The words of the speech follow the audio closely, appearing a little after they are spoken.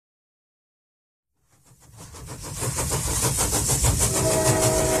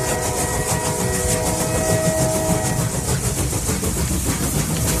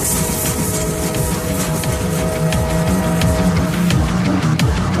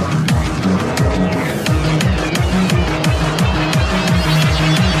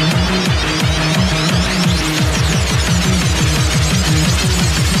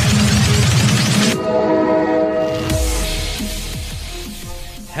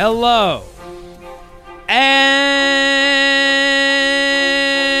hello, and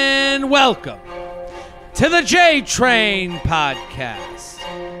welcome to the J-Train Podcast.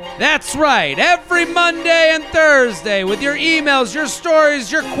 That's right, every Monday and Thursday with your emails, your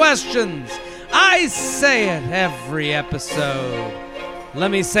stories, your questions. I say it every episode. Let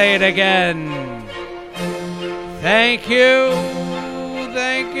me say it again. Thank you,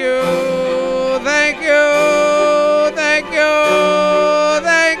 thank you, thank you, thank you,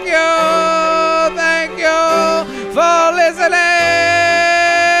 thank you, thank you for listening.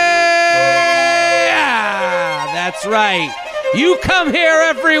 Yeah, that's right. You come here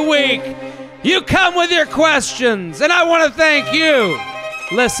every week. You come with your questions. And I want to thank you,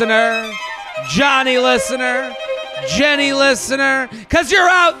 listener, Johnny listener, Jenny listener, because you're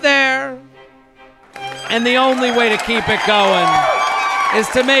out there. And the only way to keep it going is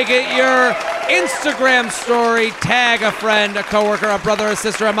to make it your Instagram story. Tag a friend, a coworker, a brother, a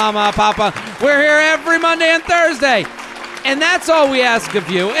sister, a mama, a papa. We're here every Monday and Thursday. And that's all we ask of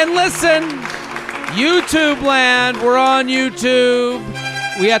you. And listen, YouTube land, we're on YouTube.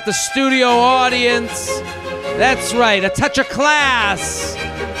 We got the studio audience. That's right, a touch of class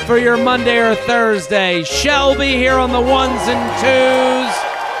for your Monday or Thursday. Shelby here on the ones and twos.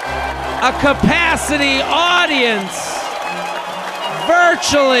 A capacity audience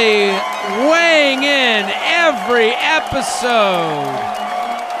virtually weighing in every episode.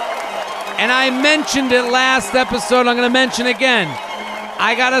 And I mentioned it last episode. I'm going to mention again.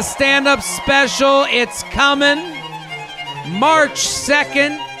 I got a stand-up special. It's coming March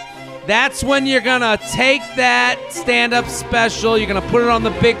 2nd. That's when you're going to take that stand-up special. You're going to put it on the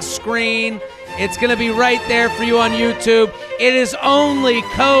big screen. It's going to be right there for you on YouTube. It is only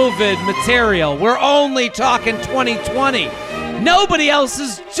COVID material. We're only talking 2020. Nobody else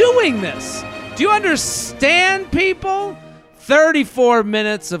is doing this. Do you understand, people? 34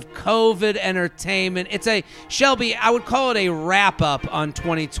 minutes of COVID entertainment. Shelby, I would call it a wrap-up on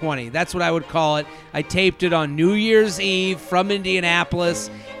 2020. That's what I would call it. I taped it on New Year's Eve from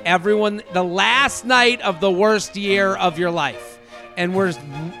Indianapolis. Everyone, the last night of the worst year of your life. And we're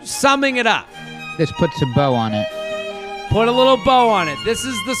summing it up. This puts a bow on it. Put a little bow on it. This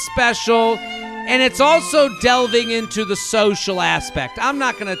is the special. And it's also delving into the social aspect. I'm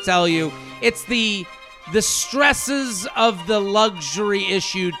not going to tell you. It's the stresses of the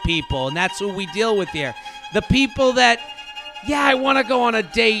luxury-issued people, and that's who we deal with here. The people that, yeah, I want to go on a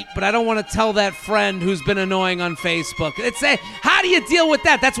date, but I don't want to tell that friend who's been annoying on Facebook. How do you deal with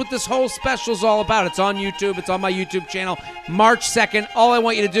that? That's what this whole special is all about. It's on YouTube. It's on my YouTube channel, March 2nd. All I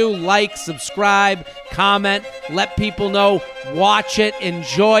want you to do, like, subscribe, comment, let people know, watch it,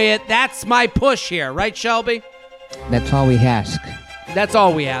 enjoy it. That's my push here, right, Shelby? That's all we ask. That's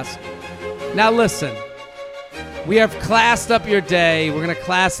all we ask. Now listen. We have classed up your day. We're going to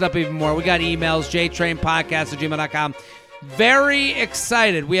class it up even more. We got emails, jtrainpodcast@gmail.com. Very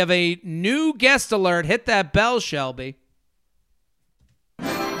excited. We have a new guest alert. Hit that bell, Shelby.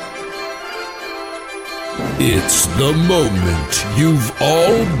 It's the moment you've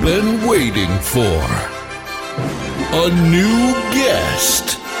all been waiting for. A new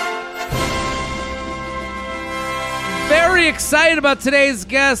guest. Very excited about today's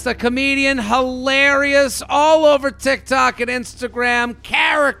guest, a comedian, hilarious, all over TikTok and Instagram,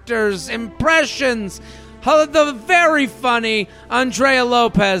 characters, impressions, the very funny Andrea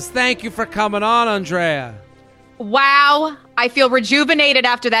Lopez. Thank you for coming on, Andrea. Wow, I feel rejuvenated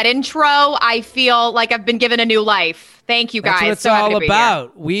after that intro. I feel like I've been given a new life. Thank you, guys. That's what it's all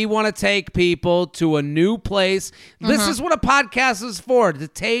about. We want to take people to a new place. This is what a podcast is for, to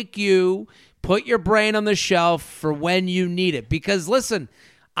take you. Put your brain on the shelf for when you need it. Because listen,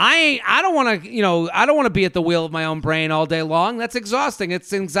 I don't want to be at the wheel of my own brain all day long. That's exhausting.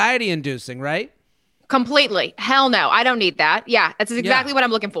 It's anxiety inducing, right? Completely. Hell no. I don't need that. Yeah, that's exactly what I'm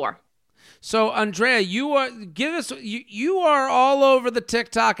looking for. So Andrea, you are all over the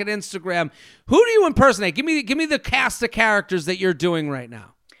TikTok and Instagram. Who do you impersonate? Give me the cast of characters that you're doing right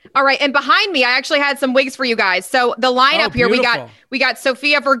now. All right, and behind me, I actually had some wigs for you guys. So the lineup here, we got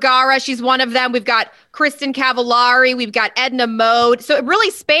Sofia Vergara. She's one of them. We've got Kristen Cavallari. We've got Edna Mode. So it really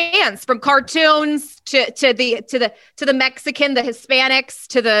spans from cartoons to the Mexican, the Hispanics,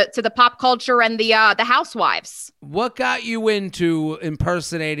 to the pop culture and the housewives. What got you into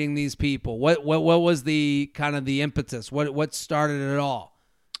impersonating these people? What was the kind of the impetus? What started it all?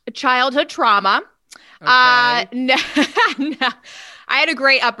 Childhood trauma. Okay. No. I had a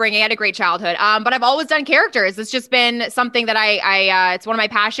great upbringing. I had a great childhood. But I've always done characters. It's just been something that it's one of my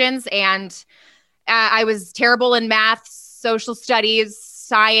passions. And I was terrible in math, social studies,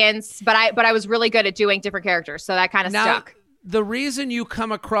 science, but I was really good at doing different characters. So that kind of stuck. The reason you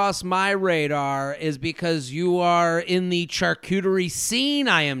come across my radar is because you are in the charcuterie scene,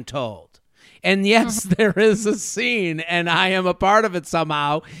 I am told. And yes, there is a scene, and I am a part of it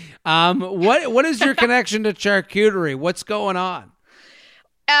somehow. What is your connection to charcuterie? What's going on?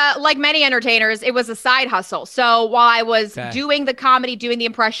 Like many entertainers, it was a side hustle. So while I was doing the comedy, doing the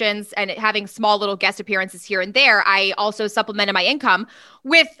impressions, and having small little guest appearances here and there, I also supplemented my income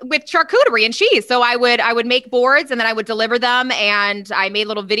with charcuterie and cheese. So I would make boards and then I would deliver them, and I made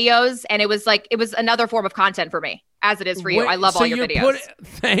little videos, and it was another form of content for me, as it is for you. I love all your videos.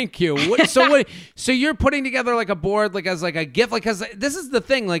 Thank you. So you're putting together like a board, like as like a gift, like, because this is the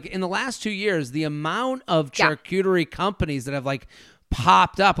thing, like in the last 2 years, the amount of charcuterie companies that have like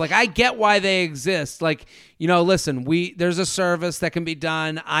popped up. Like, I get why they exist. Like, listen, there's a service that can be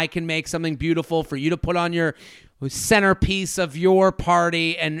done. I can make something beautiful for you to put on your centerpiece of your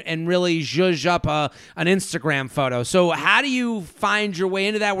party and really zhuzh up an Instagram photo. So how do you find your way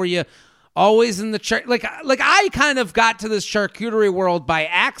into that? Were you always in the like I kind of got to this charcuterie world by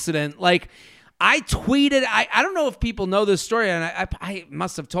accident. Like, I tweeted, I don't know if people know this story, and I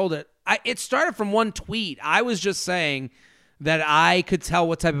must have told it. It started from one tweet. I was just saying that I could tell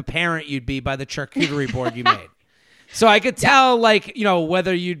what type of parent you'd be by the charcuterie board you made. So I could tell, like,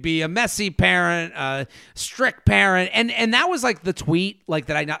 whether you'd be a messy parent, a strict parent. And that was like the tweet, like,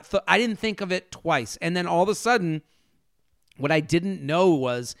 that I didn't think of it twice. And then all of a sudden, what I didn't know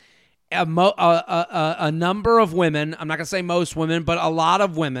was a number of women, I'm not going to say most women, but a lot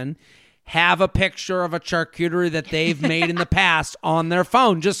of women have a picture of a charcuterie that they've made in the past on their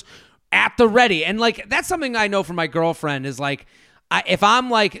phone, just at the ready. And like, that's something I know from my girlfriend is like, if I'm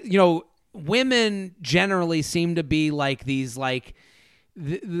like, women generally seem to be like these, like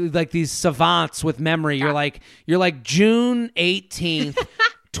these savants with memory. You're like June 18th,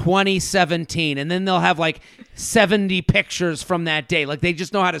 2017. And then they'll have like 70 pictures from that day. Like, they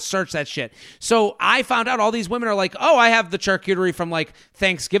just know how to search that shit. So I found out all these women are like, oh, I have the charcuterie from like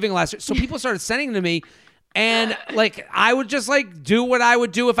Thanksgiving last year. So people started sending them to me. And like, I would just like do what I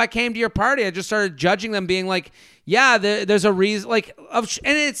would do if I came to your party. I just started judging them, being like, yeah, there's a reason, like,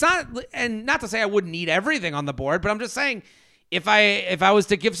 and it's not, and not to say I wouldn't eat everything on the board, but I'm just saying, if I was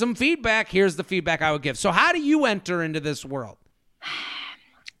to give some feedback, here's the feedback I would give. So how do you enter into this world?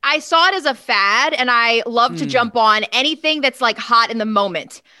 I saw it as a fad, and I love to jump on anything that's like hot in the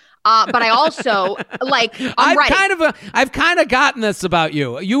moment. But I also like, I've kind of gotten this about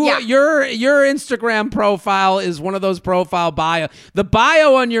you. Your Instagram profile is one of those profile bio. The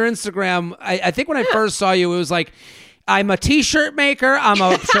bio on your Instagram, I think when I first saw you, it was like, I'm a t-shirt maker, I'm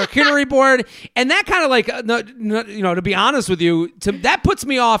a charcuterie board, and that kind of like, to be honest with you, that puts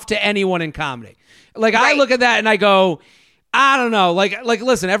me off to anyone in comedy. Like, I look at that and I go, I don't know. Like,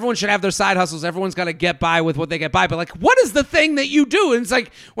 listen, everyone should have their side hustles. Everyone's got to get by with what they get by. But like, what is the thing that you do? And it's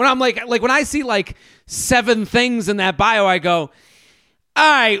like, when I'm like when I see like 7 things in that bio, I go, all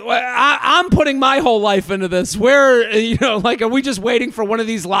right, I'm putting my whole life into this. Where, like, are we just waiting for one of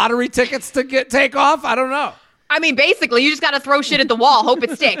these lottery tickets to take off? I don't know. I mean, basically, you just got to throw shit at the wall, hope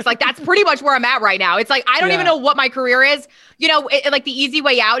it sticks. Like, that's pretty much where I'm at right now. It's like, I don't even know what my career is. Like, the easy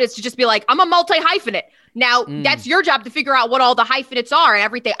way out is to just be like, I'm a multi-hyphenate. Now, that's your job to figure out what all the hyphenates are and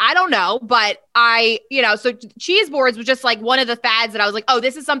everything. I don't know, but so cheese boards was just like one of the fads that I was like, oh,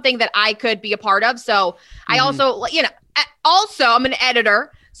 this is something that I could be a part of. So I also, I'm an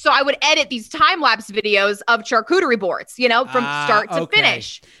editor. So I would edit these time-lapse videos of charcuterie boards, from start to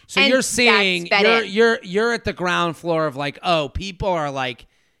finish. So you're seeing, you're at the ground floor of like, oh, people are like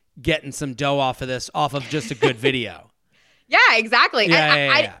getting some dough off of just a good video. Yeah, exactly.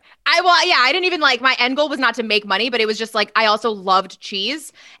 I didn't even like, my end goal was not to make money, but it was just like, I also loved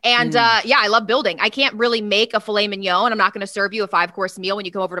cheese. And I love building. I can't really make a filet mignon, and I'm not going to serve you a 5-course meal when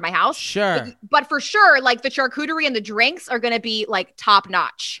you come over to my house. Sure. But for sure, like, the charcuterie and the drinks are going to be like top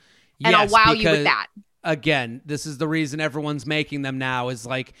notch. And I'll wow you with that. Again, this is the reason everyone's making them now, is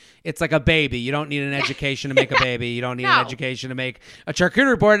like, it's like a baby. You don't need an education to make a baby. You don't need an education to make a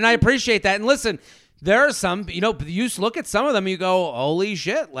charcuterie board. And I appreciate that. And listen, there are some, you look at some of them, you go, holy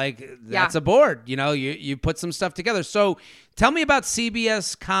shit, like, that's a board. You put some stuff together. So tell me about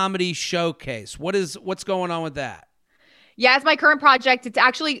CBS Comedy Showcase. What's going on with that? Yeah, it's my current project. It's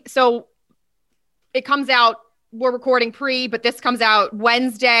actually, so it comes out, we're recording but this comes out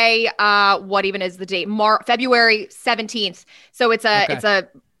Wednesday. What even is the date? February 17th. So it's a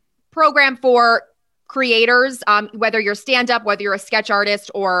program for creators, whether you're stand-up, whether you're a sketch artist,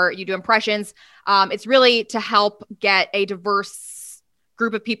 or you do impressions. It's really to help get a diverse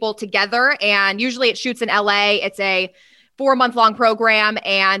group of people together. And usually it shoots in LA. It's a 4-month-long program,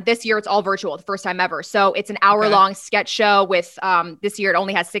 and this year it's all virtual, the first time ever. So it's an hour-long sketch show with this year it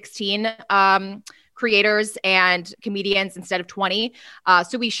only has 16 creators and comedians instead of 20.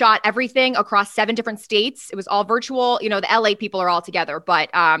 So we shot everything across 7 different states. It was all virtual. You know, the LA people are all together,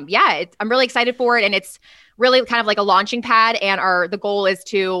 but I'm really excited for it, and it's really kind of like a launching pad. And the goal is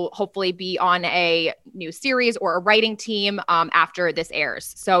to hopefully be on a new series or a writing team after this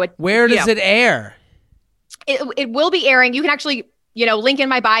airs. So where does it air? It will be airing. You can actually, link in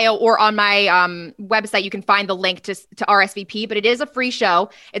my bio or on my website. You can find the link to RSVP, but it is a free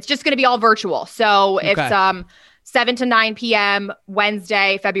show. It's just going to be all virtual. So it's 7 to 9 p.m.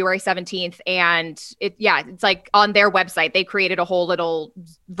 Wednesday, February 17th. And it's like on their website. They created a whole little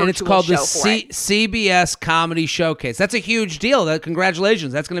virtual and it's called show the CBS Comedy Showcase. That's a huge deal.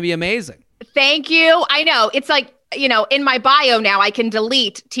 Congratulations. That's going to be amazing. Thank you. I know. It's like, in my bio now, I can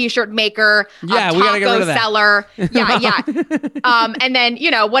delete t-shirt maker, we gotta get rid of that. Seller. And then,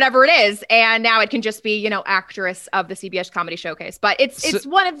 whatever it is. And now it can just be, actress of the CBS Comedy Showcase. But it's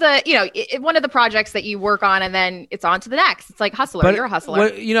one of the, one of the projects that you work on and then it's on to the next. It's like hustler. You're a hustler.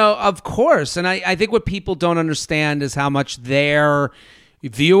 Of course. And I think what people don't understand is how much their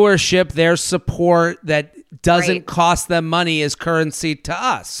viewership, their support that doesn't cost them money is currency to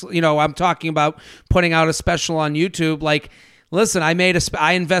us. I'm talking about putting out a special on YouTube. Like, listen, I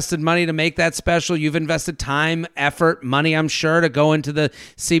invested money to make that special. You've invested time, effort, money, I'm sure, to go into the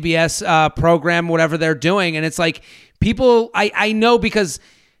CBS program, whatever they're doing. And it's like people, I know because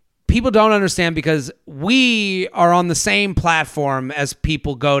people don't understand because we are on the same platform as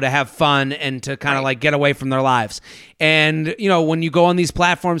people go to have fun and to kind of like get away from their lives. And, when you go on these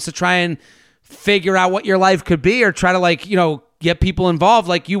platforms to try and figure out what your life could be or try to get people involved,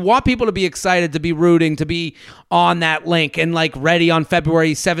 like you want people to be excited, to be rooting, to be on that link and like ready on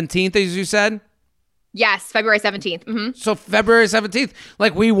February 17th, as you said. Yes, February 17th. Mm-hmm. So February 17th,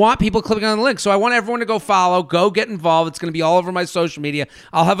 like we want people clicking on the link. So I want everyone to go follow, go get involved. It's going to be all over my social media.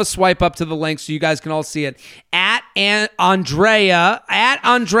 I'll have a swipe up to the link so you guys can all see it. At Andrea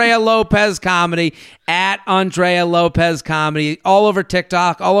Lopez Comedy, all over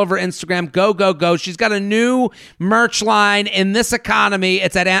TikTok, all over Instagram. Go. She's got a new merch line in this economy.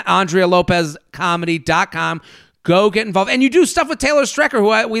 It's at AndreaLopezComedy.com. Go get involved. And you do stuff with Taylor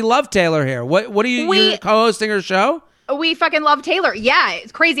Strecker, we love Taylor here. What are you're co-hosting her show? We fucking love Taylor. Yeah,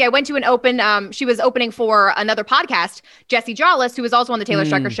 it's crazy. I went to an open, she was opening for another podcast, Jesse Jollis, who was also on the Taylor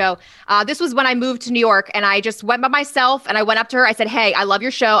Strecker show. This was when I moved to New York and I just went by myself and I went up to her. I said, hey, I love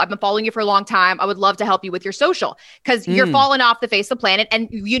your show. I've been following you for a long time. I would love to help you with your social because you're falling off the face of the planet and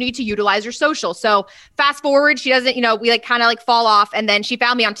you need to utilize your social. So fast forward, she doesn't, we like kind of like fall off. And then she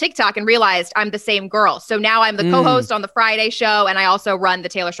found me on TikTok and realized I'm the same girl. So now I'm the co-host on the Friday show. And I also run the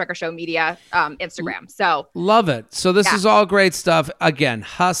Taylor Strecker Show media Instagram. So love it. So this is all great stuff. Again,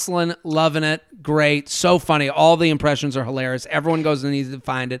 hustling, loving it. Great. So funny. All the impressions are hilarious. Everyone goes and needs to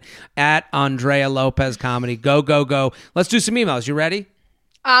find it at Andrea Lopez Comedy. Go. Let's do some emails. You ready?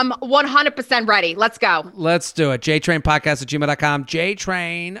 100% ready. Let's go. Let's do it. JTrainPodcast@gmail.com.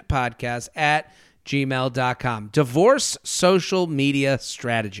 JTrainPodcast@gmail.com. Divorce social media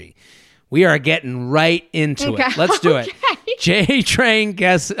strategy. We are getting right into it. Let's do it. J-Train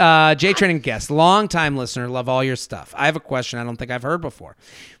guest, long-time listener, love all your stuff. I have a question I don't think I've heard before.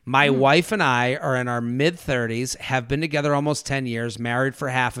 My wife and I are in our mid-30s, have been together almost 10 years, married for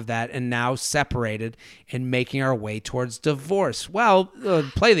half of that, and now separated and making our way towards divorce. Well, the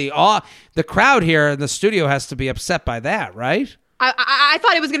crowd here in the studio has to be upset by that, right? I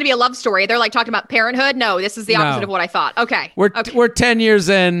thought it was going to be a love story. They're like talking about parenthood. No, this is the opposite of what I thought. Okay. We're 10 years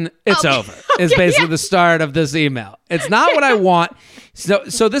in. It's over. It's basically the start of this email. It's not what I want.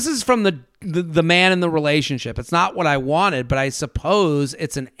 So this is from the man in the relationship. It's not what I wanted, but I suppose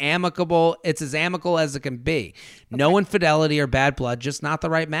it's as amicable as it can be. No infidelity or bad blood, just not the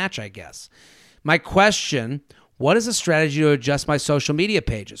right match, I guess. My question: what is a strategy to adjust my social media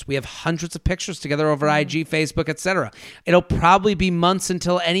pages? We have hundreds of pictures together over IG, Facebook, etc. It'll probably be months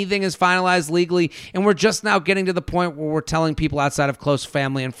until anything is finalized legally, and we're just now getting to the point where we're telling people outside of close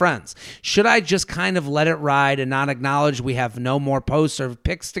family and friends. Should I just kind of let it ride and not acknowledge we have no more posts or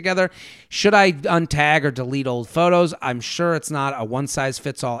pics together? Should I untag or delete old photos? I'm sure it's not a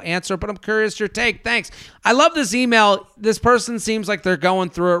one-size-fits-all answer, but I'm curious your take. Thanks. I love this email. This person seems like they're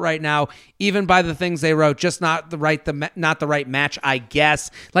going through it right now, even by the things they wrote, just not the right match, I guess.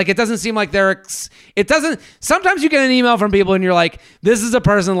 Like, it doesn't seem like sometimes you get an email from people and you're like, this is a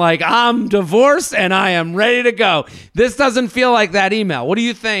person like, I'm divorced and I am ready to go. This doesn't feel like that email. What do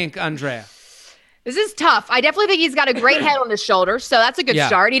you think, Andrea? This is tough. I definitely think he's got a great head on his shoulders, so that's a good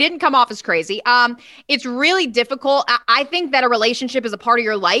start. He didn't come off as crazy. It's really difficult. I think that a relationship is a part of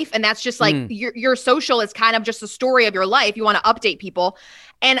your life, and that's just like your social is kind of just a story of your life. You want to update people.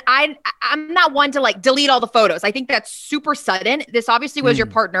 And I'm not one to like delete all the photos. I think that's super sudden. This obviously was your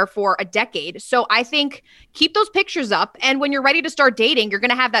partner for a decade. So I think keep those pictures up. And when you're ready to start dating, you're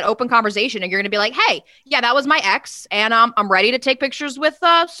going to have that open conversation and you're going to be like, hey, yeah, that was my ex. And I'm ready to take pictures with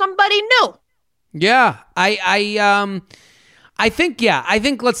somebody new. Yeah. I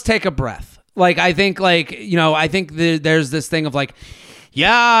think let's take a breath. Like, I think there's this thing of like,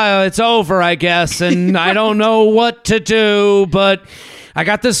 yeah, it's over, I guess. And I don't know what to do, but I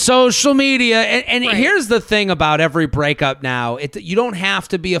got this social media. And here's the thing about every breakup now. You don't have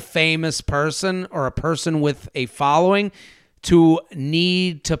to be a famous person or a person with a following to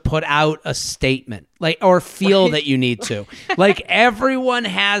need to put out a statement, like, or feel that you need to. Like, everyone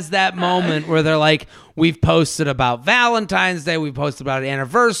has that moment where they're like, we've posted about Valentine's Day, we've posted about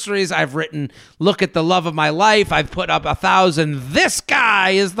anniversaries, I've written, look at the love of my life, I've put up 1,000, this guy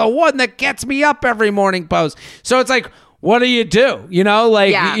is the one that gets me up every morning post. So it's like, what do? You know,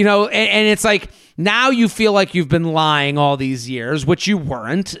 like, and it's like, now you feel like you've been lying all these years, which you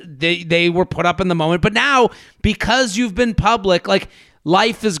weren't. They were put up in the moment. But now, because you've been public, like,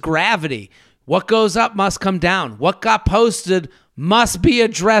 life is gravity. What goes up must come down. What got posted must be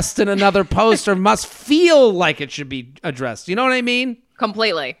addressed in another post or must feel like it should be addressed. You know what I mean?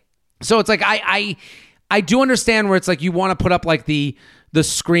 Completely. So it's like, I do understand where it's like you want to put up like the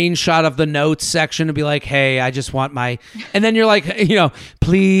screenshot of the notes section to be like, hey, I just want my, and then you're like,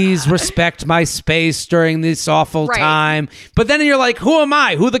 please respect my space during this awful time. But then you're like, who am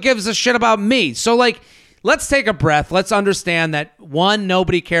I? Who the gives a shit about me? So like, let's take a breath. Let's understand that, one,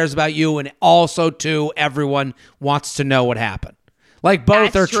 nobody cares about you, and also, two, everyone wants to know what happened. Like,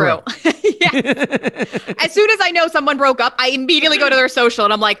 both are true. As soon as I know someone broke up, I immediately go to their social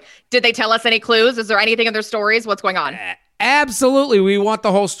and I'm like, did they tell us any clues? Is there anything in their stories? What's going on? Absolutely. We want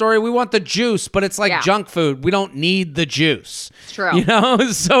the whole story. We want the juice, but it's like junk food. We don't need the juice. It's true.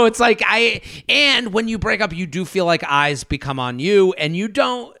 So it's like and when you break up, you do feel like eyes become on you, and you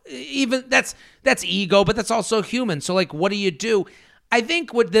don't even, that's ego, but that's also human. So like, what do you do? I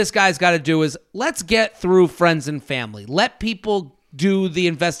think what this guy's got to do is let's get through friends and family. Let people do the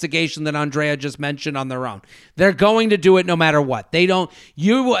investigation that Andrea just mentioned on their own. They're going to do it no matter what.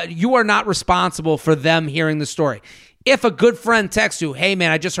 You are not responsible for them hearing the story. If a good friend texts you, hey man,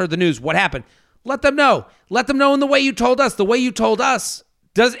 I just heard the news, what happened? Let them know. Let them know in the way you told us. The way you told us.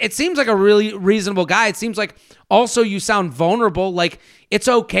 It seems like a really reasonable guy. It seems like also you sound vulnerable. Like, it's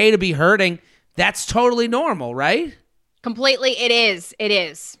okay to be hurting. That's totally normal, right? Completely. It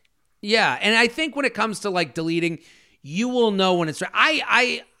is. Yeah. And I think when it comes to like deleting, you will know when it's right.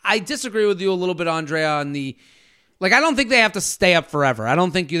 I disagree with you a little bit, Andrea, on the, like, I don't think they have to stay up forever. I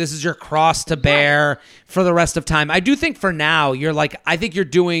don't think this is your cross to bear for the rest of time. I do think for now, you're like, I think you're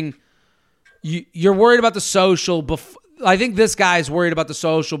worried about the social. I think this guy's worried about the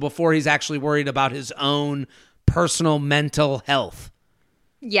social before he's actually worried about his own personal mental health.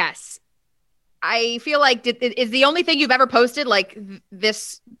 Yes. I feel like is the only thing you've ever posted like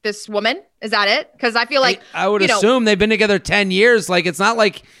this woman? Is that it? Because I feel like I would assume they've been together 10 years. Like, it's not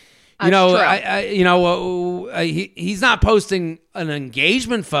like, he's not posting an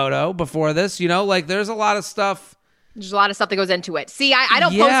engagement photo before this. Like, there's a lot of stuff. There's a lot of stuff that goes into it. See, I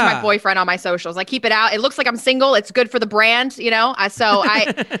don't post my boyfriend on my socials. I keep it out. It looks like I'm single. It's good for the brand, So and when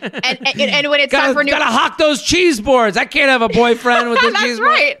it's time for gotta hawk those cheese boards. I can't have a boyfriend with a cheese board. That's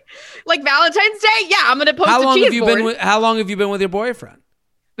right. Like Valentine's Day, yeah, I'm gonna post a cheese board. How long have you been with your boyfriend?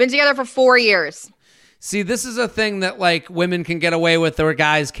 Been together for 4 years. See, this is a thing that like women can get away with or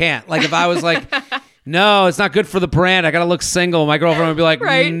guys can't. Like, if I was like, no, it's not good for the brand, I gotta look single, my girlfriend would be like,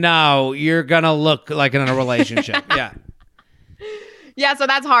 no, you're gonna look like in a relationship. Yeah. Yeah, so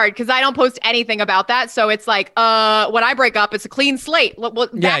that's hard because I don't post anything about that. So it's like, when I break up, it's a clean slate. Well,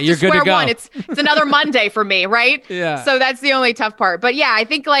 you're good to go. One. It's another Monday for me, right? Yeah. So that's the only tough part. But yeah, I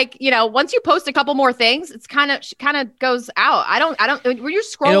think like, once you post a couple more things, it's kind of goes out. I don't. When you're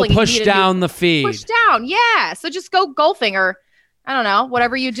scrolling, it'll push down the feed. Push down, yeah. So just go golfing or I don't know,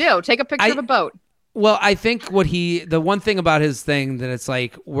 whatever you do. Take a picture of a boat. Well, I think the one thing about his thing that it's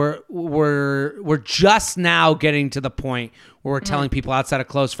like we're just now getting to the point where we're telling people outside of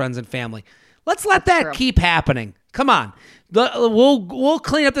close friends and family. Let's let that keep happening. Come on, we'll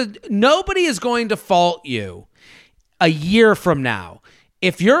clean up nobody is going to fault you a year from now.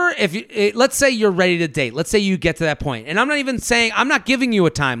 If let's say you're ready to date, let's say you get to that point, and I'm not giving you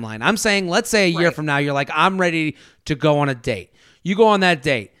a timeline. I'm saying let's say a year from now you're like, I'm ready to go on a date. You go on that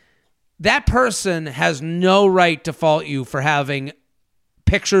date. that person has no right to fault you for having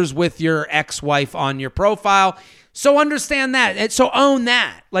pictures with your ex-wife on your profile. So understand that. And so own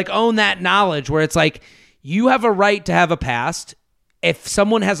that. Like, own that knowledge where it's like, you have a right to have a past. If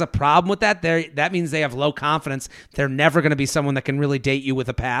someone has a problem with that, that means they have low confidence. They're never going to be someone that can really date you with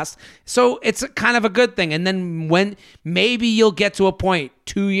a past. So it's kind of a good thing. And then when maybe you'll get to a point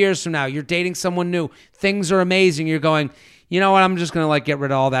 2 years from now, you're dating someone new, things are amazing. You're going, you know what? I'm just going to like get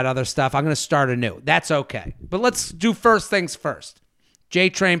rid of all that other stuff. I'm going to start anew. That's okay. But let's do first things first.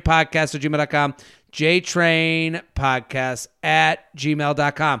 JTrainPodcast@gmail.com.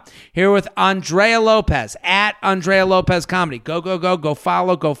 JTrainPodcast@gmail.com. Here with Andrea Lopez at Andrea Lopez Comedy. Go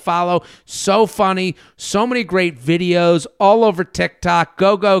follow. So funny. So many great videos all over TikTok.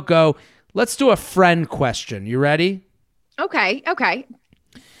 Go. Let's do a friend question. You ready? Okay.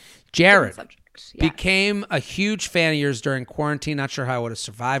 Jared became a huge fan of yours during quarantine. Not sure how I would have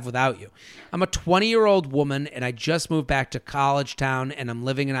survived without you. I'm a 20-year-old woman, and I just moved back to college town, and I'm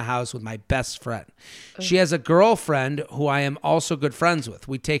living in a house with my best friend. She has a girlfriend who I am also good friends with.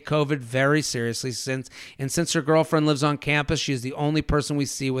 We take COVID very seriously since her girlfriend lives on campus, she is the only person we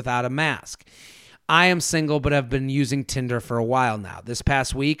see without a mask. I am single, but have been using Tinder for a while now. This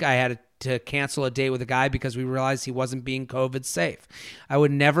past week, I had to cancel a date with a guy because we realized he wasn't being COVID safe. I would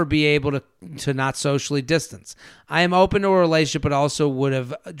never be able to not socially distance. I am open to a relationship, but also would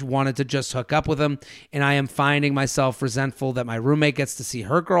have wanted to just hook up with him, and I am finding myself resentful that my roommate gets to see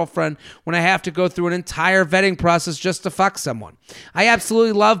her girlfriend when I have to go through an entire vetting process just to fuck someone. I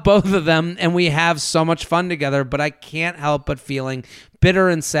absolutely love both of them, and we have so much fun together, but I can't help but feeling bitter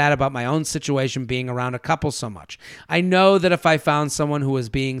and sad about my own situation being around a couple so much. I know that if I found someone who was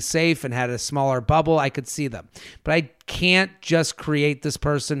being safe and had a smaller bubble, I could see them. But I can't just create this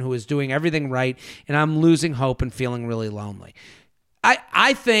person who is doing everything right, and I'm losing hope and feeling really lonely.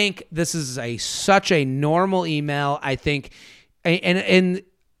 I think this is such a normal email. I think, and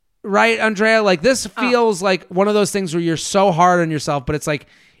right, Andrea, like this feels like one of those things where you're so hard on yourself, but it's like,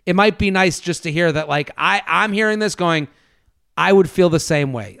 it might be nice just to hear that, like, I'm hearing this going, I would feel the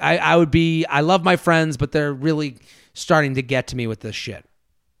same way. I love my friends, but they're really starting to get to me with this shit.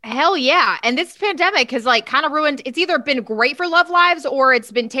 Hell yeah. And this pandemic has like kind of ruined, it's either been great for love lives or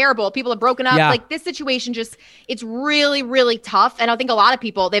it's been terrible. People have broken up. Yeah. Like this situation it's really, really tough. And I think a lot of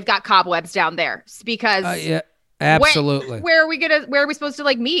people, they've got cobwebs down there because yeah, absolutely. Where are we supposed to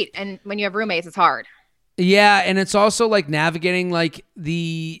like meet? And when you have roommates, it's hard. Yeah. And it's also like navigating like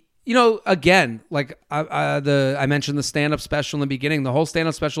again, like I mentioned the stand-up special in the beginning. The whole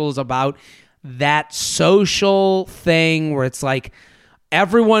stand-up special is about that social thing where it's like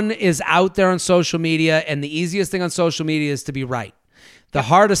everyone is out there on social media, and the easiest thing on social media is to be right. The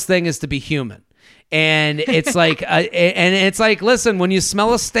hardest thing is to be human. And it's like, listen, when you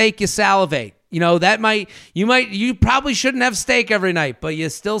smell a steak, you salivate. You know, you probably shouldn't have steak every night, but you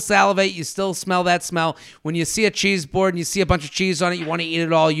still salivate, you still smell that smell. When you see a cheese board and you see a bunch of cheese on it, you want to eat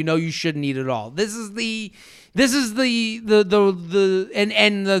it all, you know you shouldn't eat it all. This is the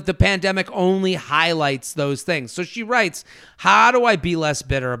pandemic only highlights those things. So she writes, how do I be less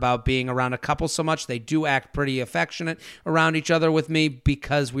bitter about being around a couple so much? They do act pretty affectionate around each other with me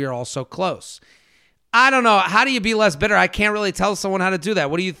because we are all so close. I don't know. How do you be less bitter? I can't really tell someone how to do that.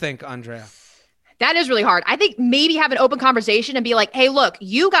 What do you think, Andrea? That is really hard. I think maybe have an open conversation and be like, hey, look,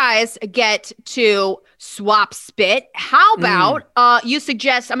 you guys get to swap spit. How about you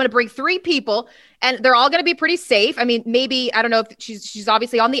suggest I'm going to bring 3 people and they're all going to be pretty safe. I mean, maybe, I don't know if she's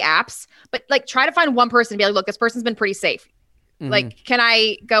obviously on the apps, but like try to find one person and be like, look, this person's been pretty safe. Mm-hmm. Like, can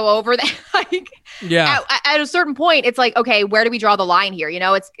I go over that? Like, yeah. At a certain point, it's like, okay, where do we draw the line here? You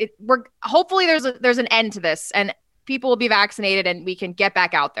know, we're hopefully there's an end to this and people will be vaccinated and we can get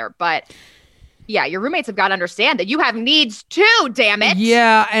back out there. But yeah, your roommates have got to understand that you have needs too, damn it.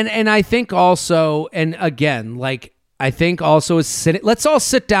 Yeah, and I think also, and again, like, I think also is let's all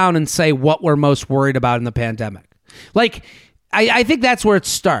sit down and say what we're most worried about in the pandemic. Like, I think that's where it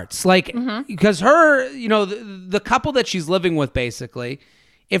starts. Like, because her, you know, the couple that she's living with, basically,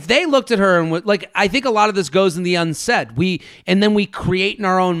 if they looked at her and like, I think a lot of this goes in the unsaid. And then we create in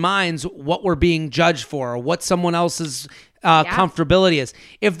our own minds what we're being judged for or what someone else's comfortability is.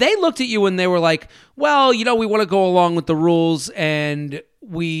 If they looked at you and they were like, well, you know, we want to go along with the rules and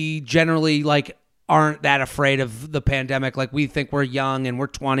we generally like aren't that afraid of the pandemic. Like we think we're young and we're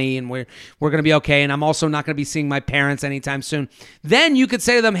 20 and we're going to be okay. And I'm also not going to be seeing my parents anytime soon. Then you could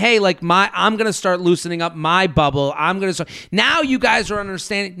say to them, hey, like I'm going to start loosening up my bubble. Now you guys are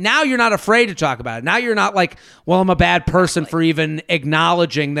understanding. Now you're not afraid to talk about it. Now you're not like, well, I'm a bad person for even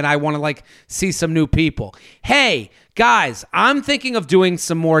acknowledging that I want to like see some new people. Hey, Guys, I'm thinking of doing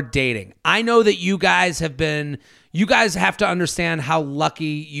some more dating. I know that you guys have to understand how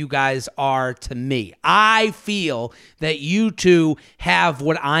lucky you guys are to me. I feel that you two have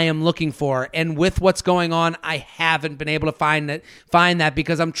what I am looking for. And with what's going on, I haven't been able to find that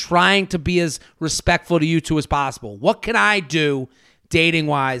because I'm trying to be as respectful to you two as possible. What can I do dating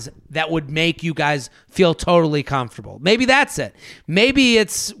wise that would make you guys feel totally comfortable? Maybe that's it. Maybe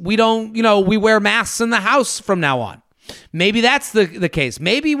it's we wear masks in the house from now on. Maybe that's the case.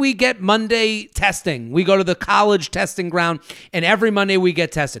 Maybe we get Monday testing. We go to the college testing ground and every Monday we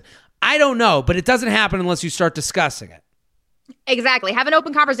get tested. I don't know, but it doesn't happen unless you start discussing it. Exactly. Have an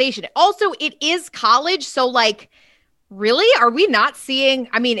open conversation. Also, it is college. So like, really? Are we not seeing?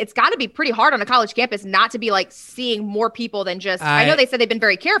 I mean, it's got to be pretty hard on a college campus not to be like seeing more people than just. I know they said they've been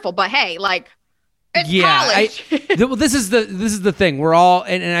very careful, but hey, like, it's college. Well, this is the thing. We're all,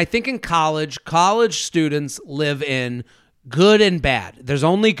 and I think in college students live in good and bad. There's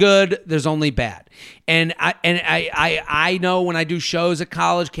only good. There's only bad. And I know when I do shows at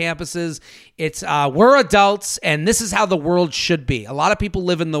college campuses, it's we're adults and this is how the world should be. A lot of people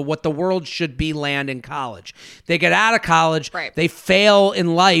live in what the world should be land in college. They get out of college, right. They fail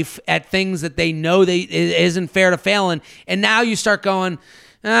in life at things that they know it isn't fair to fail in, and now you start going,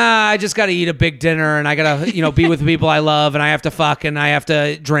 I just got to eat a big dinner and I got to, be with the people I love and I have to fuck and I have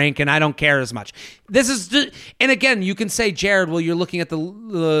to drink and I don't care as much. And again, you can say, Jared, well, you're looking at the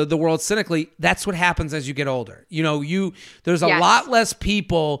world cynically. That's what happens as you get older. There's a lot less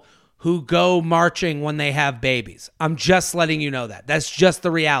people who go marching when they have babies. I'm just letting you know that. That's just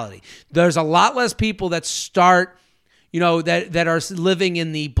the reality. There's a lot less people that start that are living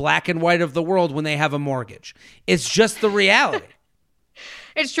in the black and white of the world when they have a mortgage. It's just the reality.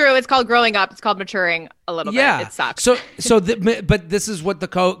 It's true. It's called growing up. It's called maturing a little bit. It sucks. But this is what the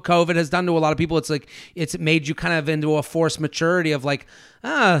COVID has done to a lot of people. It's like it's made you kind of into a forced maturity of like,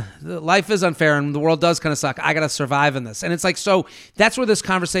 life is unfair and the world does kind of suck. I got to survive in this. And it's like, so that's where this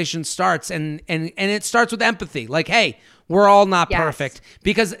conversation starts. And it starts with empathy. Like, hey, we're all not perfect.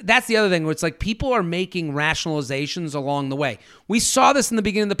 Because that's the other thing where it's like people are making rationalizations along the way. We saw this in the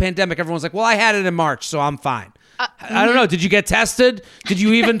beginning of the pandemic. Everyone's like, well, I had it in March, so I'm fine. I don't know. Did you get tested? Did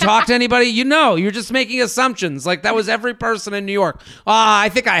you even talk to anybody? You're just making assumptions. Like that was every person in New York. I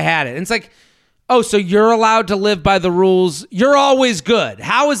think I had it. And it's like, oh, so you're allowed to live by the rules. You're always good.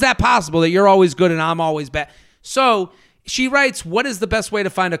 How is that possible that you're always good and I'm always bad? So she writes, what is the best way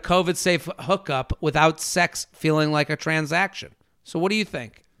to find a COVID-safe hookup without sex feeling like a transaction? So what do you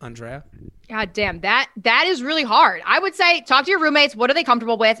think, Andrea? God damn, that is really hard. I would say talk to your roommates. What are they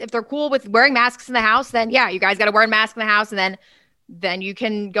comfortable with? If they're cool with wearing masks in the house, then yeah, you guys got to wear a mask in the house, and then you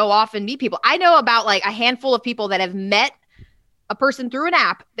can go off and meet people. I know about like a handful of people that have met a person through an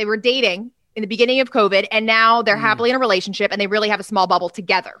app. They were dating in the beginning of COVID, and now they're happily in a relationship, and they really have a small bubble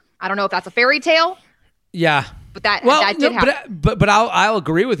together. I don't know if that's a fairy tale. Yeah. But that did happen. But I'll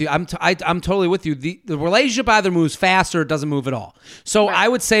agree with you. I'm totally with you. The relationship either moves fast or it doesn't move at all. So right. I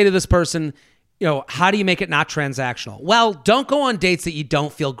would say to this person, how do you make it not transactional? Well, don't go on dates that you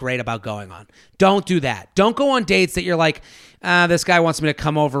don't feel great about going on. Don't do that. Don't go on dates that you're like, this guy wants me to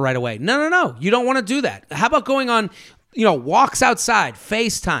come over right away. No. You don't want to do that. How about going on, walks outside,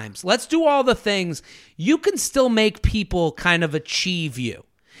 FaceTimes? Let's do all the things. You can still make people kind of achieve you.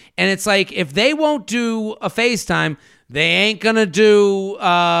 And it's like, if they won't do a FaceTime, they ain't going to do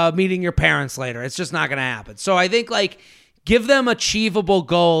meeting your parents later. It's just not going to happen. So I think like give them achievable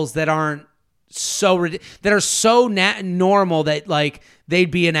goals that aren't that are so normal that like they'd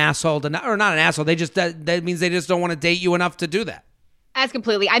be an asshole or not an asshole. That means they just don't want to date you enough to do that. As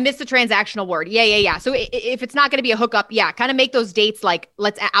completely. I missed the transactional word. Yeah. So if it's not going to be a hookup, kind of make those dates like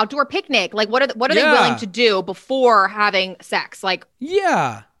let's outdoor picnic. Like what are they willing to do before having sex? Like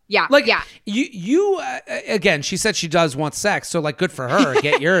Yeah. You again, she said she does want sex. So like good for her.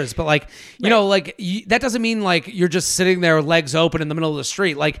 Get yours. But like, that doesn't mean like you're just sitting there with legs open in the middle of the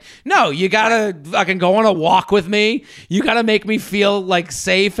street. Like, no, you got to fucking go on a walk with me. You got to make me feel like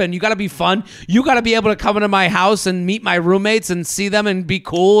safe and you got to be fun. You got to be able to come into my house and meet my roommates and see them and be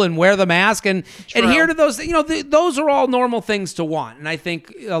cool and wear the mask and adhere to those. Those are all normal things to want. And I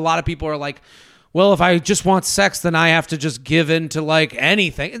think a lot of people are like, well, if I just want sex, then I have to just give in to like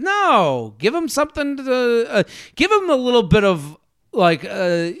anything. No, give them something to give them a little bit of like,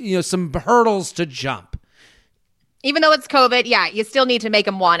 some hurdles to jump. Even though it's COVID, you still need to make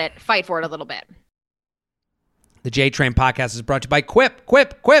them want it. Fight for it a little bit. The J-Train podcast is brought to you by Quip.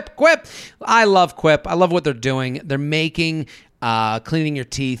 Quip. I love Quip. I love what they're doing. They're making cleaning your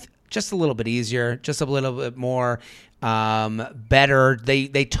teeth just a little bit easier, just a little bit more better.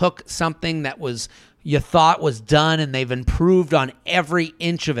 They took something that was you thought was done, and they've improved on every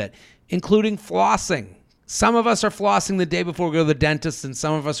inch of it, including flossing. Some of us are flossing the day before we go to the dentist, and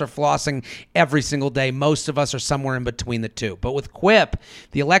some of us are flossing every single day. Most of us are somewhere in between the two. But with Quip,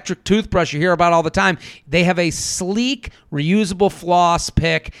 the electric toothbrush you hear about all the time, they have a sleek, reusable floss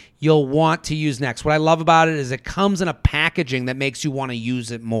pick you'll want to use next. What I love about it is it comes in a packaging that makes you want to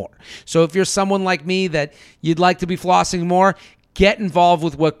use it more. So if you're someone like me that you'd like to be flossing more, get involved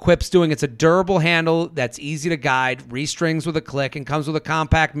with what Quip's doing. It's a durable handle that's easy to guide, restrings with a click, and comes with a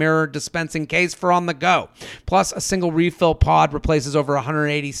compact mirror dispensing case for on the go. Plus, a single refill pod replaces over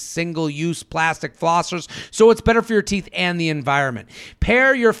 180 single-use plastic flossers, so it's better for your teeth and the environment.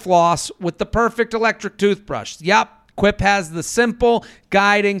 Pair your floss with the perfect electric toothbrush. Yep. Quip has the simple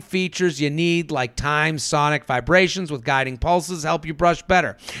guiding features you need, like time sonic vibrations with guiding pulses help you brush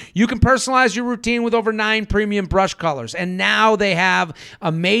better. You can personalize your routine with over 9 premium brush colors, and now they have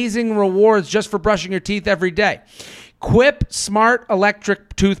amazing rewards just for brushing your teeth every day. Quip smart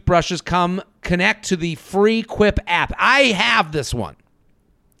electric toothbrushes connect to the free Quip app. I have this one.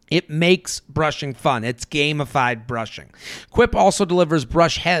 It makes brushing fun. It's gamified brushing. Quip also delivers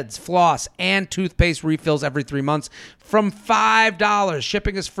brush heads, floss, and toothpaste refills every 3 months from $5.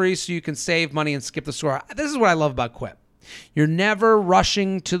 Shipping is free, so you can save money and skip the store. This is what I love about Quip. You're never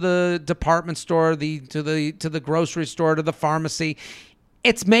rushing to the department store, to the grocery store, to the pharmacy.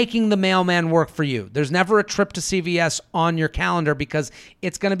 It's making the mailman work for you. There's never a trip to CVS on your calendar because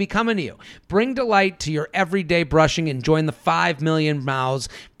it's going to be coming to you. Bring delight to your everyday brushing and join the 5 million mouths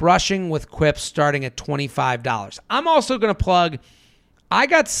brushing with Quip starting at $25. I'm also going to plug, I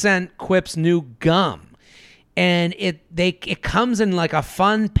got sent Quip's new gum. And it comes in like a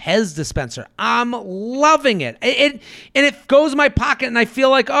fun Pez dispenser. I'm loving it. And it goes in my pocket, and I feel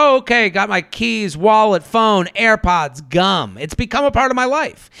like, oh, okay, got my keys, wallet, phone, AirPods, gum. It's become a part of my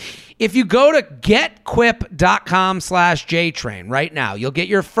life. If you go to getquip.com/JTrain right now, you'll get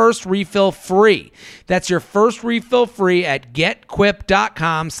your first refill free. That's your first refill free at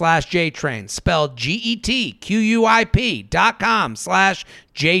getquip.com/JTrain, spelled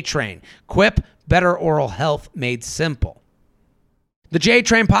GETQUIP.com/JTrain. Quip, better oral health made simple. The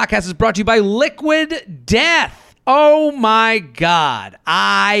J-Train podcast is brought to you by Liquid Death. Oh my God.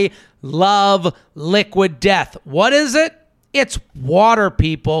 I love Liquid Death. What is it? It's water,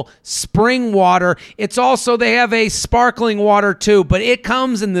 people. Spring water. It's also, they have a sparkling water too, but it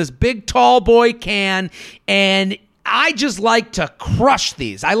comes in this big tall boy can, and I just like to crush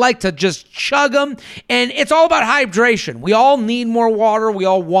these. I like to just chug them, and it's all about hydration. We all need more water. We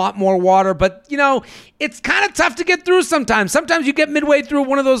all want more water, but, you know, it's kind of tough to get through sometimes. Sometimes you get midway through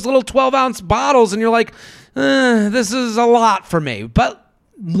one of those little 12-ounce bottles, and you're like, this is a lot for me. But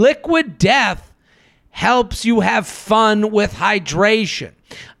Liquid Death helps you have fun with hydration.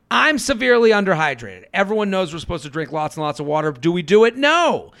 I'm severely underhydrated. Everyone knows we're supposed to drink lots and lots of water. Do we do it?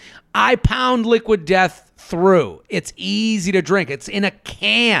 No. I pound Liquid Death through. It's easy to drink. It's in a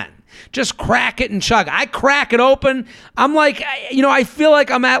can. Just crack it and chug. I crack it open. I'm like, I feel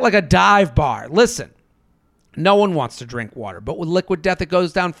like I'm at like a dive bar. Listen, no one wants to drink water, but with Liquid Death, it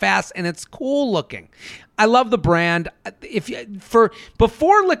goes down fast and it's cool looking. I love the brand.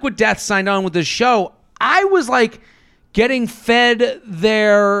 Before Liquid Death signed on with this show, I was like getting fed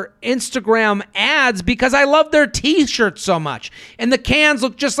their Instagram ads because I love their t-shirts so much. And the cans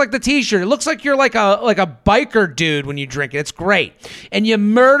look just like the t-shirt. It looks like you're like a biker dude when you drink it. It's great. And you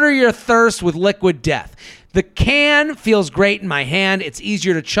murder your thirst with Liquid Death. The can feels great in my hand. It's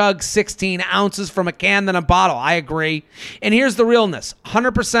easier to chug 16 ounces from a can than a bottle. I agree. And here's the realness.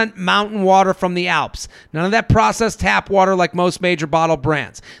 100% mountain water from the Alps. None of that processed tap water like most major bottle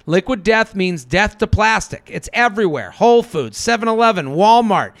brands. Liquid Death means death to plastic. It's everywhere. Whole Foods, 7-Eleven,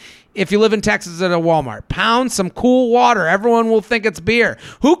 Walmart. If you live in Texas, at a Walmart, pound some cool water. Everyone will think it's beer.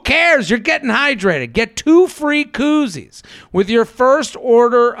 Who cares? You're getting hydrated. Get 2 free koozies with your first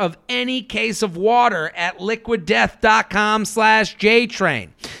order of any case of water at liquiddeath.com/JTrain.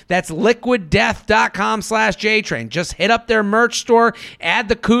 That's liquiddeath.com/JTrain. Just hit up their merch store, add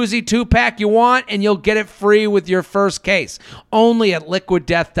the koozie 2-pack you want, and you'll get it free with your first case. Only at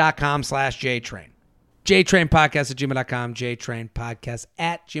liquiddeath.com/JTrain. JTrain Podcast at gmail.com, JTrain Podcast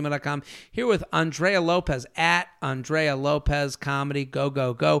at gmail.com. Here with Andrea Lopez at Andrea Lopez Comedy. Go,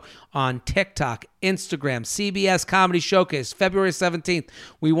 go, go on TikTok, Instagram, CBS Comedy Showcase, February 17th.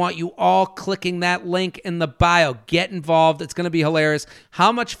 We want you all clicking that link in the bio. Get involved. It's going to be hilarious.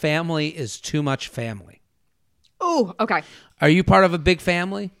 How much family is too much family? Oh, okay. Are you part of a big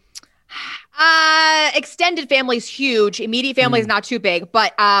family? Extended family is huge. Immediate family is not too big,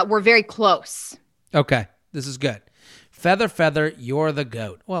 but we're very close. Okay, this is good. Feather, feather, you're the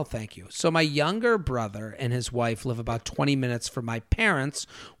goat. Well, thank you. So my younger brother and his wife live about 20 minutes from my parents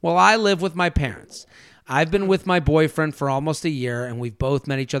while I live with my parents. I've been with my boyfriend for almost a year, and we've both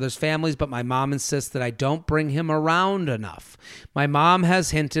met each other's families, but my mom insists that I don't bring him around enough. My mom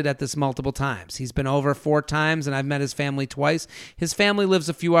has hinted at this multiple times. He's been over 4 times, and I've met his family twice. His family lives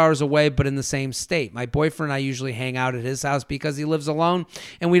a few hours away, but in the same state. My boyfriend and I usually hang out at his house because he lives alone,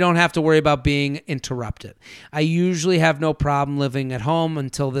 and we don't have to worry about being interrupted. I usually have no problem living at home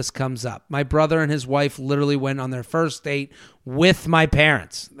until this comes up. My brother and his wife literally went on their first date with my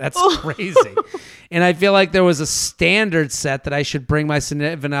parents. That's crazy. And I feel like there was a standard set that I should bring my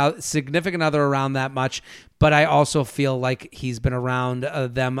significant other around that much, but I also feel like he's been around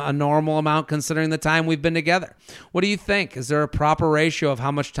them a normal amount considering the time we've been together. What do you think? Is there a proper ratio of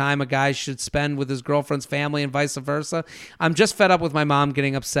how much time a guy should spend with his girlfriend's family and vice versa? I'm just fed up with my mom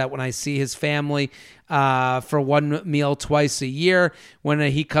getting upset when I see his family for one meal twice a year when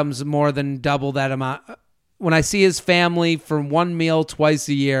he comes more than double that amount. When I see his family for one meal twice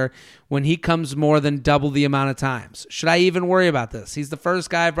a year, when he comes more than double the amount of times. Should I even worry about this? He's the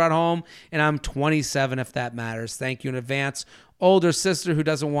first guy I brought home, and I'm 27 if that matters. Thank you in advance. Older sister who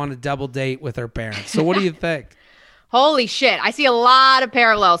doesn't want to double date with her parents. So what do you think? Holy shit. I see a lot of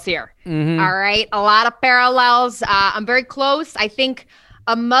parallels here. Mm-hmm. All right. A lot of parallels. I'm very close. I think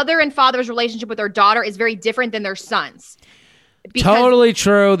a mother and father's relationship with their daughter is very different than their son's. Totally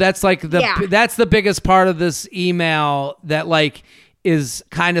true. That's like that's the biggest part of this email that like is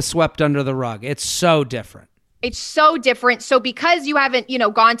kind of swept under the rug. It's so different. It's so different. So because you haven't,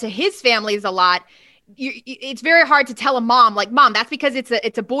 gone to his families a lot, it's very hard to tell a mom, like, Mom, that's because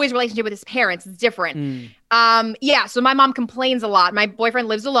it's a boy's relationship with his parents. It's different. So my mom complains a lot. My boyfriend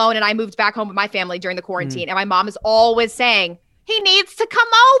lives alone and I moved back home with my family during the quarantine. And my mom is always saying, he needs to come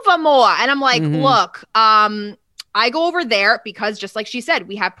over more. And I'm like, look, I go over there because just like she said,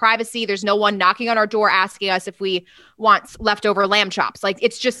 we have privacy. There's no one knocking on our door asking us if we want leftover lamb chops. Like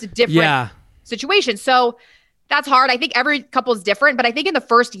it's just a different situation. So that's hard. I think every couple is different, but I think in the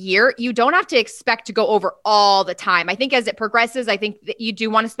first year, you don't have to expect to go over all the time. I think as it progresses, I think that you do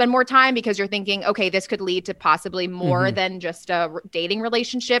want to spend more time because you're thinking, okay, this could lead to possibly more than just a dating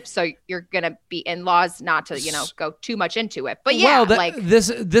relationship. So you're going to be in-laws, not to, go too much into it. But yeah, this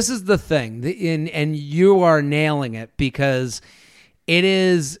is the thing, and you are nailing it because it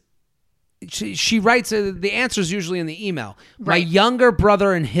is. She writes, the answer is usually in the email. Right. My younger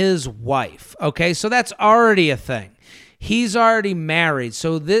brother and his wife. Okay, so that's already a thing. He's already married.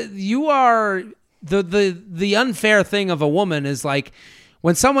 So you are the unfair thing of a woman is like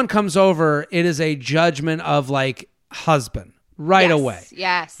when someone comes over, it is a judgment of like husband right away.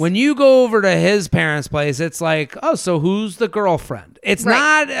 Yes. When you go over to his parents' place, it's like, oh, so who's the girlfriend? It's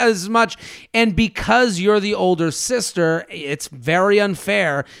not as much. And because you're the older sister, it's very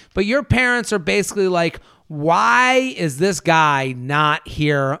unfair. But your parents are basically like, why is this guy not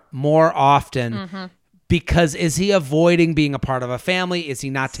here more often? Because is he avoiding being a part of a family? Is he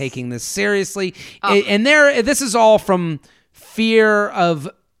not taking this seriously? And this is all from fear of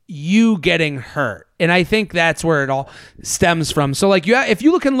you getting hurt. And I think that's where it all stems from. So like if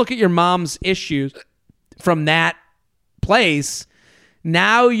you look at your mom's issues from that place,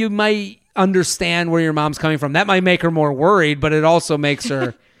 now you might understand where your mom's coming from. That might make her more worried, but it also makes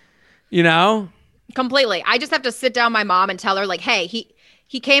her, Completely. I just have to sit down my mom and tell her like, hey,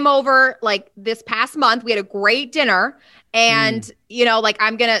 he came over like this past month. We had a great dinner. And, like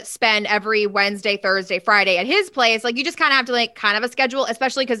I'm going to spend every Wednesday, Thursday, Friday at his place. Like you just kind of have to like kind of a schedule,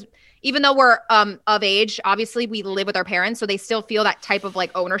 especially because even though we're of age, obviously we live with our parents. So they still feel that type of like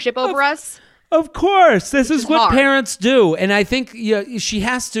ownership over us. Of course. This is what parents do. And I think she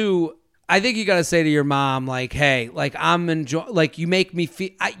has to, I think you got to say to your mom, like, hey, like I'm enjoying, like you make me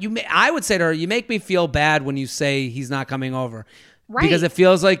feel, I would say to her, you make me feel bad when you say he's not coming over. Right. Because it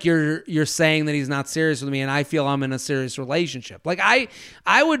feels like you're saying that he's not serious with me, and I feel I'm in a serious relationship. Like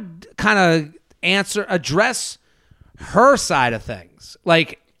I would kind of address her side of things,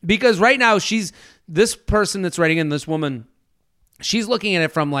 like because right now this person that's writing in, this woman, she's looking at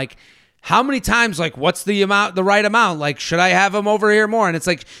it from like how many times, like what's the right amount, like should I have him over here more, and it's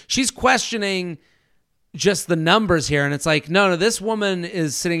like she's questioning just the numbers here. And it's like, no, this woman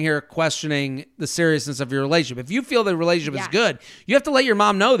is sitting here questioning the seriousness of your relationship. If you feel the relationship is good, you have to let your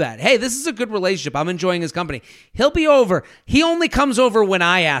mom know that, hey, this is a good relationship. I'm enjoying his company. He'll be over. He only comes over when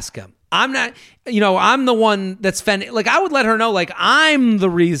I ask him. I'm not, I'm the one that's fending. Like I would let her know, like I'm the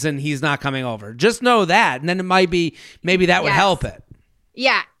reason he's not coming over. Just know that. And then it might be, maybe that would help it.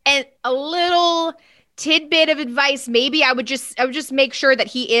 Yeah. And a little tidbit of advice, maybe I would just make sure that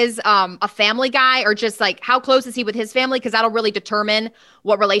he is a family guy, or just like how close is he with his family, because that'll really determine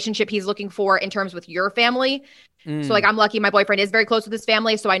what relationship he's looking for in terms with your family. So like I'm lucky my boyfriend is very close with his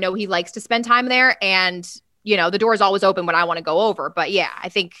family, so I know he likes to spend time there, and the door is always open when I want to go over. But yeah, I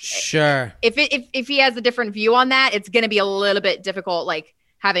think sure if he has a different view on that, it's going to be a little bit difficult, like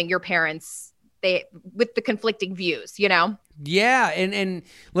having your parents with the conflicting views, Yeah, and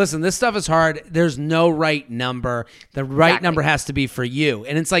listen, this stuff is hard. There's no right number. The right number has to be for you.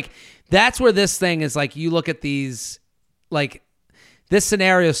 And it's like, that's where this thing is like, you look at these, like, this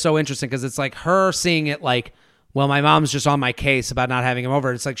scenario is so interesting because it's like her seeing it like, well, my mom's just on my case about not having him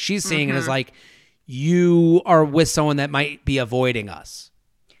over. It's like she's seeing it as like, you are with someone that might be avoiding us.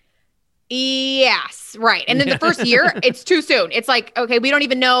 Yes, right. And then the first year, it's too soon. It's like, okay, we don't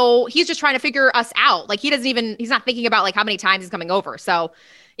even know. He's just trying to figure us out. Like he's not thinking about like how many times he's coming over. So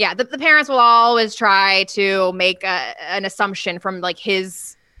yeah, the parents will always try to make an assumption from like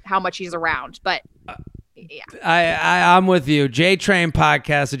how much he's around. But yeah. I'm with you.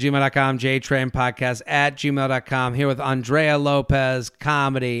 JTrainPodcast@gmail.com, JTrainPodcast@gmail.com. Here with Andrea Lopez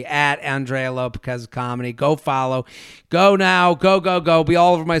Comedy @Andrea Lopez Comedy. Go follow. Go now. Go. Be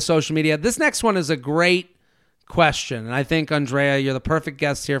all over my social media. This next one is a great question. And I think, Andrea, you're the perfect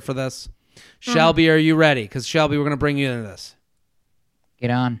guest here for this. Shelby, are you ready? Because Shelby, we're going to bring you into this.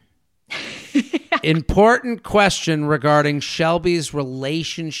 Get on. Important question regarding Shelby's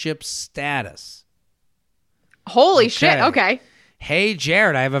relationship status. Holy shit. Okay. Hey,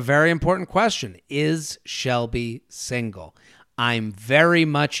 Jared, I have a very important question. Is Shelby single? I'm very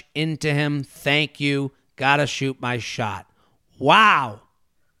much into him. Thank you. Gotta shoot my shot. Wow.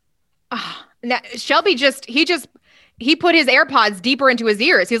 Now, Shelby he put his AirPods deeper into his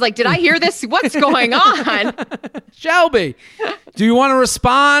ears. He's like, did I hear this? What's going on? Shelby, do you want to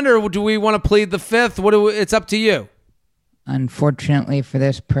respond or do we want to plead the fifth? It's up to you. Unfortunately for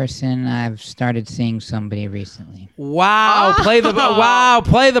this person, I've started seeing somebody recently. Wow. Play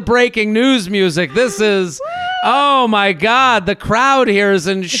the breaking news music. This is, oh my God, the crowd here is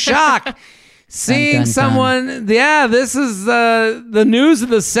in shock. Seeing someone, yeah, this is the news of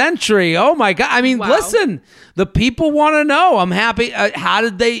the century. Oh my God. I mean, listen, the people want to know. I'm happy. How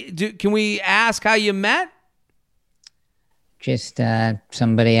did they do? Can we ask how you met? Just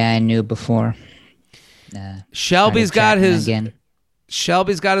somebody I knew before. Shelby's got his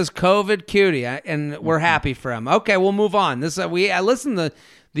COVID cutie, and we're happy for him. Okay, we'll move on. Listen.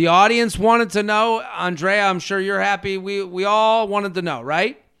 The audience wanted to know, Andrea. I'm sure you're happy. We all wanted to know,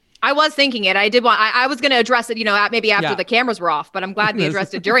 right? I was thinking it. I did want. I was going to address it. Maybe after the cameras were off. But I'm glad we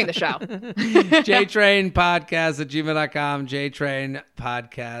addressed it during the show. JTrainPodcast@gmail.com.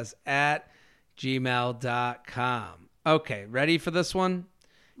 JTrainPodcast@gmail.com. Okay, ready for this one?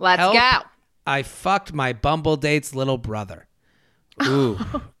 Let's go. I fucked my Bumble date's little brother. Ooh.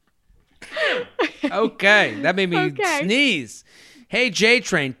 Okay. That made me sneeze. Hey,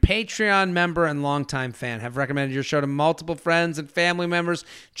 J-Train, Patreon member and longtime fan. Have recommended your show to multiple friends and family members.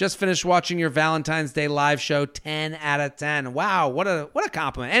 Just finished watching your Valentine's Day live show. 10 out of 10. Wow, what a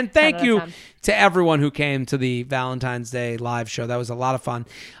compliment. And thank you to everyone who came to the Valentine's Day live show. That was a lot of fun.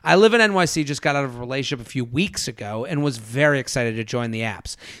 I live in NYC, just got out of a relationship a few weeks ago, and was very excited to join the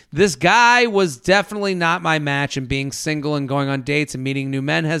apps. This guy was definitely not my match, and being single and going on dates and meeting new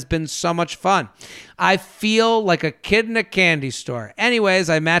men has been so much fun. I feel like a kid in a candy store. Anyways,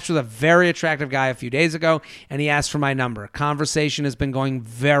 I matched with a very attractive guy a few days ago, and he asked for my number. Conversation has been going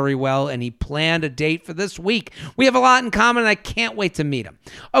very well, and he planned a date for this week. We have a lot in common, and I can't wait to meet him.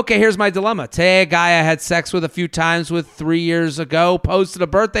 Okay, here's my dilemma. Today, a guy I had sex with a few times with 3 years ago posted a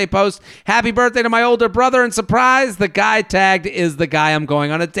birthday post. Happy birthday to my older brother, and surprise, the guy tagged is the guy I'm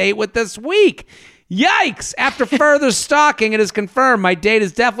going on a date with this week. Yikes! After further stalking, it is confirmed my date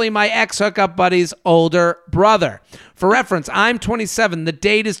is definitely my ex-hookup buddy's older brother. For reference, I'm 27. The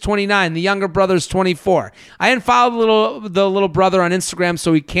date is 29. The younger brother's 24. I unfollowed the little brother on Instagram,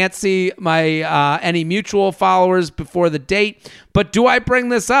 so he can't see my any mutual followers before the date. But do I bring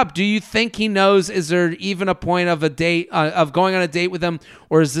this up? Do you think he knows? Is there even a point of a date of going on a date with him,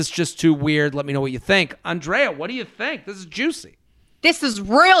 or is this just too weird? Let me know what you think. Andrea, what do you think? This is juicy. This is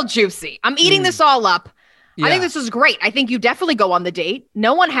real juicy. I'm eating this all up. Yeah. I think this is great. I think you definitely go on the date.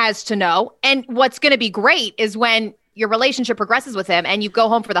 No one has to know. And what's going to be great is when your relationship progresses with him and you go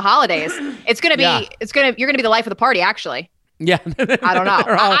home for the holidays. You're going to be the life of the party, actually. Yeah. I don't know.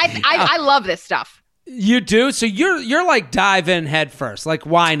 I love this stuff. You do? So you're like dive in head first. Like,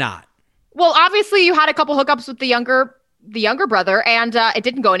 why not? Well, obviously you had a couple hookups with the younger brother, and it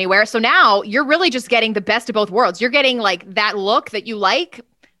didn't go anywhere. So now you're really just getting the best of both worlds. You're getting like that look that you like,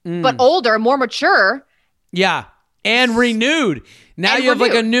 but older, more mature. Yeah. And renewed. Now And you have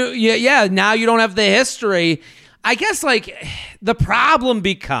like a renewed. new, now you don't have the history. I guess like the problem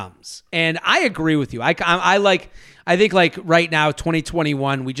becomes, and I agree with you. I think like right now,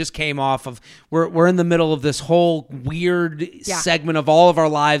 2021, we just came off of, we're in the middle of this whole weird segment of all of our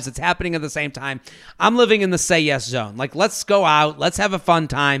lives that's happening at the same time. I'm living in the say yes zone. Like, let's go out. Let's have a fun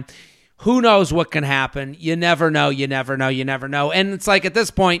time. Who knows what can happen? You never know. You never know. You never know. And it's like at this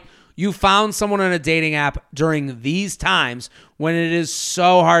point, you found someone on a dating app during these times when it is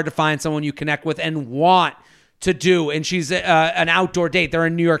so hard to find someone you connect with and want to do. And she's an outdoor date. They're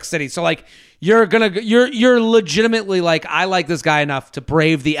in New York City. So like you're legitimately like, I like this guy enough to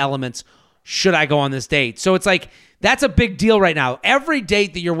brave the elements. Should I go on this date? So it's like, that's a big deal right now. Every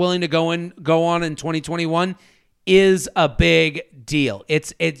date that you're willing to go on in 2021 is a big deal.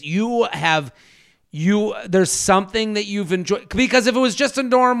 There's something that you've enjoyed, because if it was just a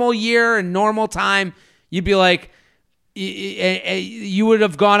normal year and normal time, you'd be like, you would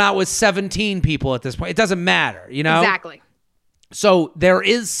have gone out with 17 people at this point. It doesn't matter, you know? Exactly. So there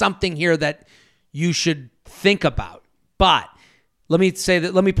is something here that you should think about. But let me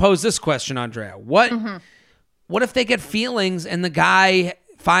pose this question, Andrea. What if they get feelings and the guy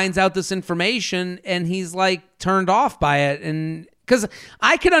finds out this information and he's like turned off by it? And because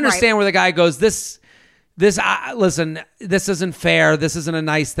I can understand where the guy goes, listen, this isn't fair. This isn't a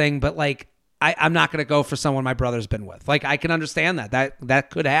nice thing, but like, I'm not going to go for someone my brother's been with. Like, I can understand that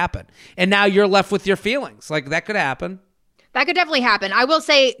could happen. And now you're left with your feelings. Like, that could happen. That could definitely happen. I will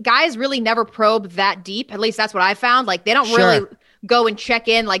say guys really never probe that deep. At least that's what I found. Like, they don't really go and check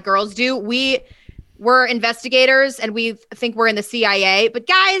in like girls do. We're investigators and we think we're in the CIA, but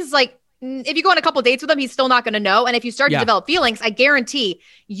guys, like, if you go on a couple of dates with him, he's still not going to know. And if you start to develop feelings, I guarantee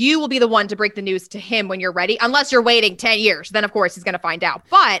you will be the one to break the news to him when you're ready, unless you're waiting 10 years. Then, of course, he's going to find out.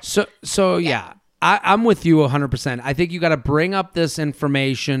 But so I'm with you 100%. I think you got to bring up this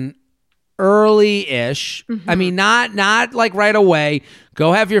information early-ish. I mean, not like right away.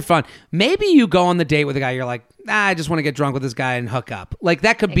 Go have your fun. Maybe you go on the date with a guy. You're like, I just want to get drunk with this guy and hook up. Like,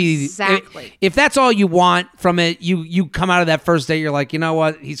 that could be exactly. If that's all you want from it, you come out of that first date, you're like, you know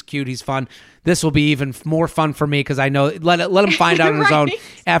what? He's cute. He's fun. This will be even more fun for me because I know, let him find out on his own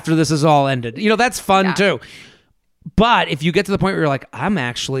after this is all ended. You know, that's fun too. But if you get to the point where you're like, I'm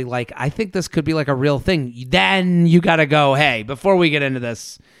actually like, I think this could be like a real thing, then you got to go, hey, before we get into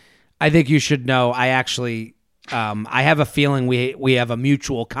this, I think you should know I actually, I have a feeling we have a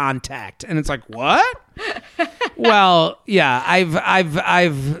mutual contact. And it's like, what? Well, yeah, I've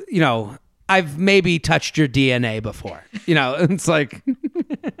maybe touched your DNA before. You know, it's like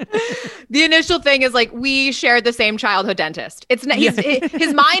the initial thing is like, we shared the same childhood dentist. It's not,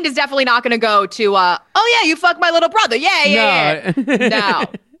 his mind is definitely not going to go to, oh yeah, you fucked my little brother. Yeah.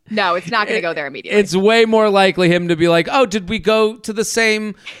 No, it's not going to go there immediately. It's way more likely him to be like, oh, did we go to the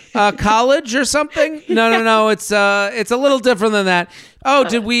same college or something? No. It's a little different than that. Oh,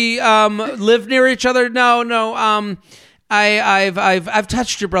 did we live near each other? No. I've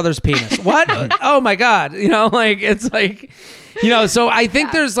touched your brother's penis. What? Oh my God. You know, like, it's like, you know, so I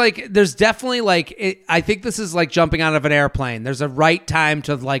think there's definitely like, I think this is like jumping out of an airplane. There's a right time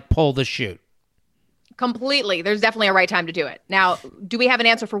to like pull the chute. Completely. There's definitely a right time to do it. Now, do we have an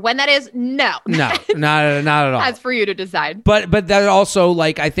answer for when that is? No. No, not at all. That's for you to decide. But that also,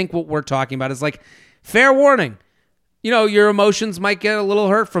 like, I think what we're talking about is like, fair warning. You know, your emotions might get a little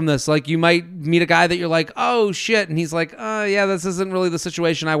hurt from this. Like, you might meet a guy that you're like, oh shit, and he's like, oh yeah, this isn't really the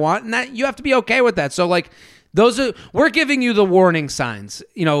situation I want, and that you have to be okay with that. So like, we're giving you the warning signs.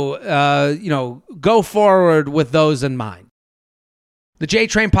 You know, go forward with those in mind. The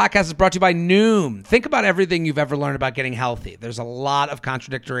J-Train podcast is brought to you by Noom. Think about everything you've ever learned about getting healthy. There's a lot of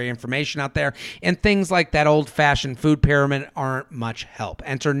contradictory information out there, and things like that old-fashioned food pyramid aren't much help.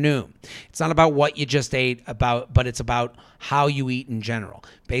 Enter Noom. It's not about what you just ate, but it's about how you eat in general.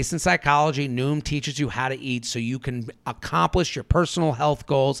 Based in psychology, Noom teaches you how to eat so you can accomplish your personal health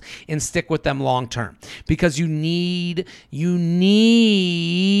goals and stick with them long-term. Because you don't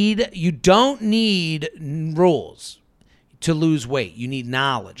need rules to lose weight. You need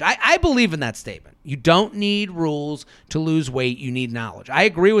knowledge. I believe in that statement. You don't need rules to lose weight. You need knowledge. I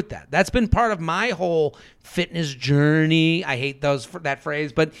agree with that. That's been part of my whole fitness journey. I hate that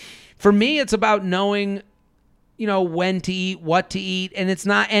phrase, but for me, it's about knowing, when to eat, what to eat, and it's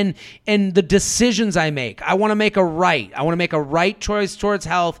not, and the decisions I make. I want to make a right choice towards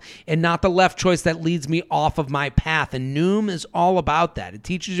health and not the left choice that leads me off of my path. And Noom is all about that. It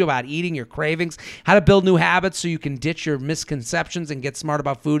teaches you about eating, your cravings, how to build new habits so you can ditch your misconceptions and get smart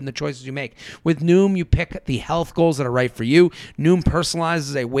about food and the choices you make. With Noom, you pick the health goals that are right for you. Noom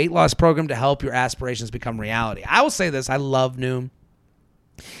personalizes a weight loss program to help your aspirations become reality. I will say this, I love Noom.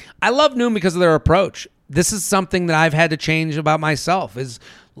 I love Noom because of their approach. This is something that I've had to change about myself, is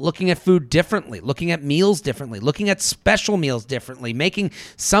looking at food differently, looking at meals differently, looking at special meals differently, making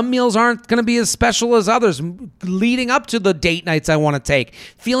some meals aren't going to be as special as others, leading up to the date nights I want to take,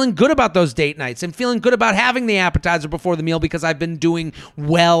 feeling good about those date nights and feeling good about having the appetizer before the meal because I've been doing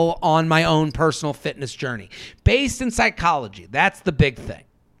well on my own personal fitness journey. Based in psychology, that's the big thing.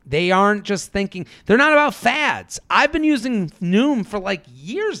 They aren't just thinking, they're not about fads. I've been using Noom for like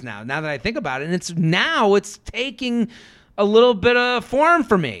years now that I think about it. And it's taking a little bit of form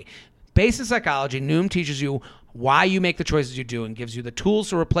for me. Based in psychology, Noom teaches you why you make the choices you do and gives you the tools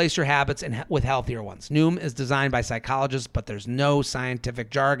to replace your habits with healthier ones. Noom is designed by psychologists, but there's no scientific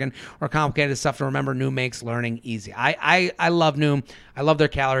jargon or complicated stuff to remember. Noom makes learning easy. I love Noom. I love their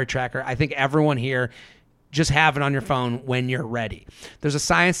calorie tracker. I think everyone here, just have it on your phone when you're ready. There's a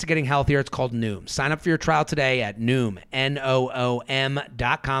science to getting healthier. It's called Noom. Sign up for your trial today at Noom,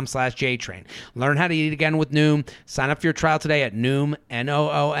 Noom.com/JTrain. Learn how to eat again with Noom. Sign up for your trial today at Noom,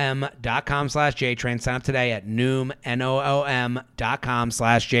 Noom.com/JTrain. Sign up today at Noom,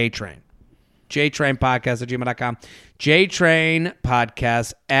 Noom.com/JTrain. JTrain podcast at gmail.com. JTrain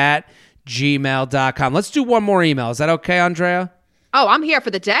podcast at gmail.com. Let's do one more email. Is that okay, Andrea? Oh, I'm here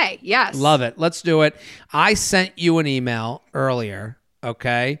for the day. Yes. Love it. Let's do it. I sent you an email earlier,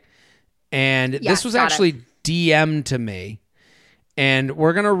 okay? And this was actually DM'd to me. And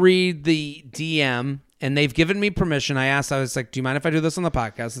we're going to read the DM, and they've given me permission. I was like, do you mind if I do this on the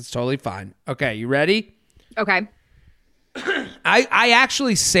podcast? It's totally fine. Okay, you ready? Okay. I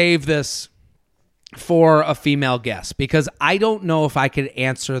actually saved this for a female guest because I don't know if I could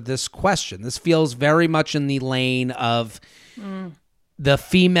answer this question. This feels very much in the lane of the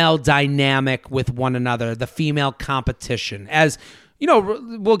female dynamic with one another, the female competition. As you know,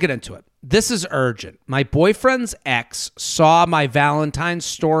 we'll get into it. This is urgent. My boyfriend's ex saw my Valentine's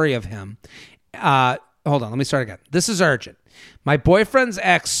story of him. Hold on, let me start again. This is urgent. My boyfriend's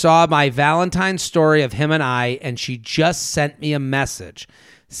ex saw my Valentine's story of him and I, and she just sent me a message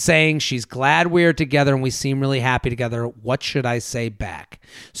saying she's glad we're together and we seem really happy together. What should I say back?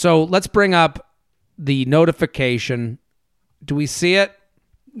 So let's bring up the notification. Do we see it?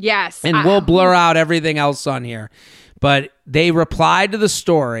 Yes. And we'll blur out everything else on here. But they replied to the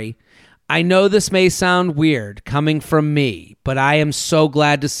story. I know this may sound weird coming from me, but I am so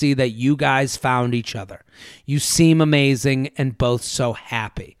glad to see that you guys found each other. You seem amazing and both so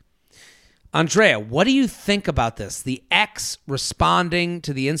happy. Andrea, what do you think about this? The ex responding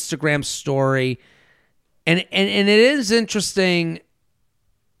to the Instagram story. And it is interesting.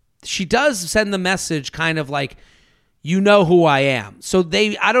 She does send the message kind of like, you know who I am. So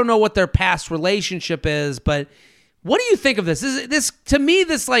I don't know what their past relationship is, but what do you think of this? This to me,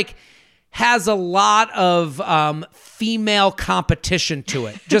 this like has a lot of female competition to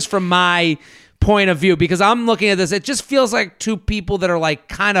it, just from my point of view, because I'm looking at this. It just feels like two people that are like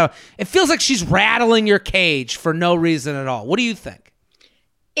it feels like she's rattling your cage for no reason at all. What do you think?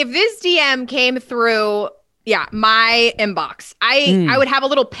 If this DM came through, my inbox, I would have a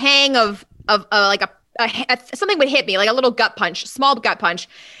little pang of like something would hit me, like a little gut punch, small gut punch.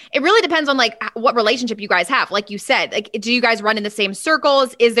 It really depends on like what relationship you guys have. Like you said, like, do you guys run in the same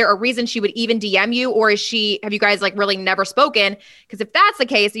circles? Is there a reason she would even DM you? Or have you guys like really never spoken? Because if that's the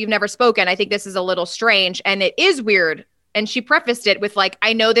case, you've never spoken, I think this is a little strange, and it is weird. And she prefaced it with like,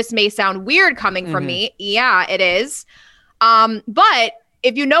 I know this may sound weird coming from me. Yeah, it is. But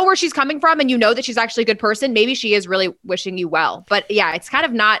if you know where she's coming from and you know that she's actually a good person, maybe she is really wishing you well. But yeah, it's kind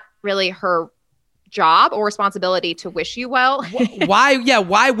of not really her job or responsibility to wish you well.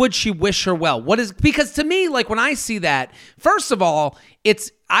 Why would she wish her well? Because to me, like when I see that, first of all,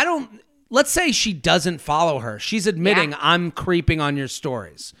 let's say she doesn't follow her. She's admitting I'm creeping on your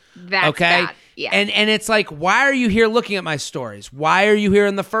stories. That's okay. Bad. Yeah. And it's like, why are you here looking at my stories? Why are you here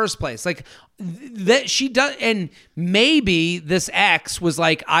in the first place? Like that she does. And maybe this ex was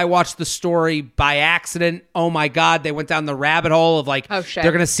like, I watched the story by accident. Oh my God. They went down the rabbit hole of like, oh, shit.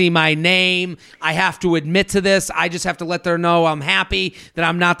 They're going to see my name. I have to admit to this. I just have to let her know I'm happy that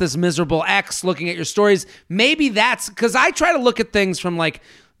I'm not this miserable ex looking at your stories. Maybe that's because I try to look at things from like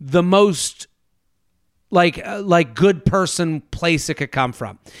the most like good person place it could come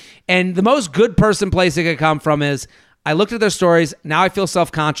from. And the most good person place it could come from is, I looked at their stories. Now I feel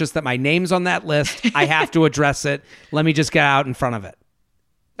self-conscious that my name's on that list. I have to address it. Let me just get out in front of it.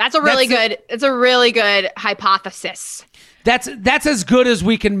 It's a really good hypothesis. That's as good as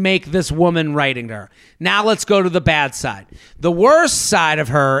we can make this woman writing to her. Now let's go to the bad side. The worst side of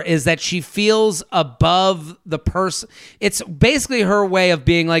her is that she feels above the person. It's basically her way of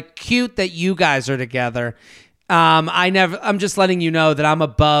being like, cute that you guys are together. I'm just letting you know that I'm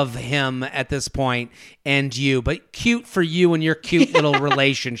above him at this point and you, but cute for you and your cute little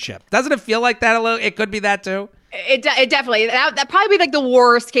relationship. Doesn't it feel like that a little? It could be that too. It definitely, that probably be like the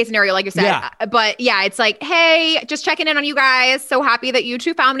worst case scenario, like you said. Yeah. But yeah, it's like, hey, just checking in on you guys. So happy that you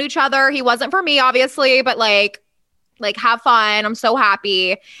two found each other. He wasn't for me, obviously, but like have fun. I'm so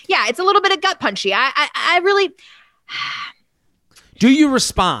happy. Yeah, it's a little bit of gut punchy. I really. Do you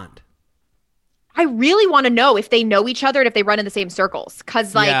respond? I really want to know if they know each other and if they run in the same circles.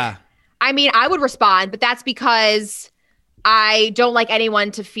 Cause I mean, I would respond, but that's because I don't like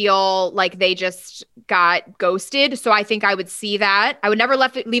anyone to feel like they just got ghosted. So I think I would see that. I would never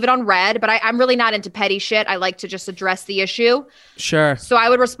leave it on red, but I'm really not into petty shit. I like to just address the issue. Sure. So I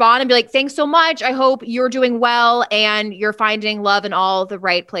would respond and be like, thanks so much. I hope you're doing well and you're finding love in all the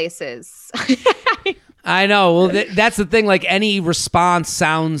right places. I know. Well, that's the thing. Like, any response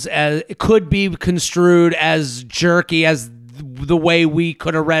could be construed as jerky as the way we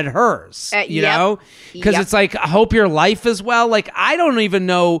could have read hers, you know? Because it's like, I hope your life is well. Like, I don't even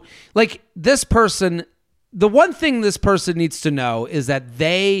know. Like, this person, the one thing this person needs to know is that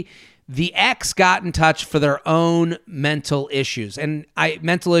the ex got in touch for their own mental issues. And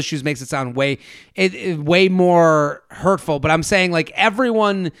mental issues makes it sound way more hurtful. But I'm saying, like,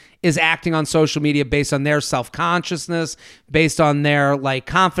 everyone is acting on social media based on their self-consciousness, based on their like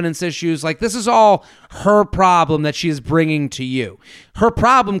confidence issues. Like, this is all her problem that she is bringing to you. Her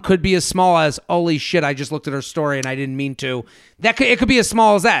problem could be as small as, holy shit, I just looked at her story and I didn't mean to. It could be as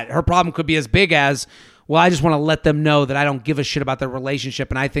small as that. Her problem could be as big as, well, I just want to let them know that I don't give a shit about their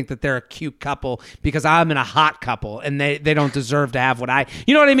relationship and I think that they're a cute couple because I'm in a hot couple and they don't deserve to have what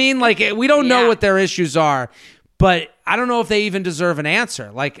you know what I mean? Like, we don't know what their issues are, but I don't know if they even deserve an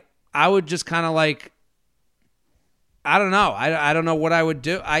answer. Like, I would just kind of like, I don't know. I don't know what I would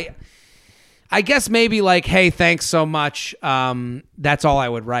do. I guess maybe like, hey, thanks so much. That's all I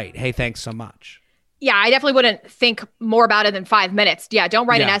would write. Hey, thanks so much. Yeah, I definitely wouldn't think more about it than 5 minutes. Yeah, don't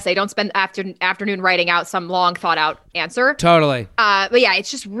write an essay. Don't spend afternoon writing out some long thought out answer. Totally. But yeah, it's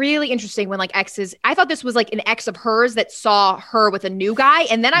just really interesting when like exes. I thought this was like an ex of hers that saw her with a new guy,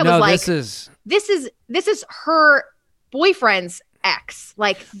 and then I was like, this is her boyfriend's ex.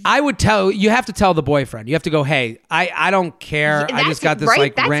 Like, I would you have to tell the boyfriend. You have to go, hey, I don't care. I just got this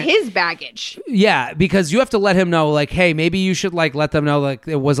right? That's his baggage. Yeah, because you have to let him know, like, hey, maybe you should like let them know like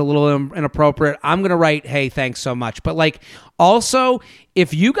it was a little inappropriate. I'm gonna write, hey, thanks so much. But like, also,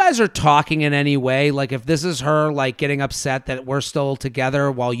 if you guys are talking in any way, like if this is her like getting upset that we're still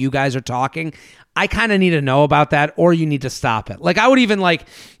together while you guys are talking, I kind of need to know about that, or you need to stop it. Like, I would even like,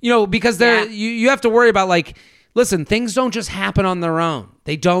 because you have to worry about like, listen, things don't just happen on their own.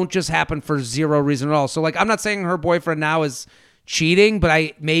 They don't just happen for zero reason at all. So, like, I'm not saying her boyfriend now is cheating,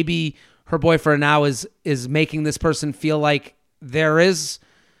 but maybe her boyfriend now is making this person feel like there is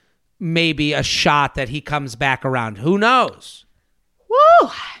maybe a shot that he comes back around. Who knows? Woo!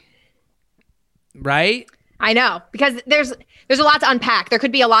 Right? I know, because there's a lot to unpack. There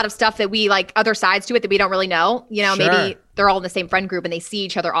could be a lot of stuff that we like, other sides to it that we don't really know. Sure. Maybe they're all in the same friend group and they see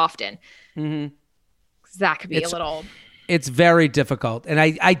each other often. Mm-hmm. That could be a little... It's very difficult. And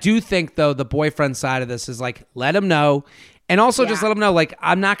I do think, though, the boyfriend side of this is like, let him know. And also just let him know, like,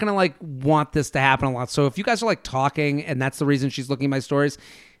 I'm not going to, like, want this to happen a lot. So if you guys are, like, talking and that's the reason she's looking at my stories,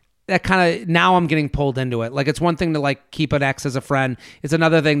 that kind of... Now I'm getting pulled into it. Like, it's one thing to, like, keep an ex as a friend. It's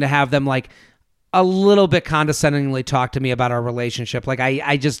another thing to have them, like, a little bit condescendingly talk to me about our relationship. Like,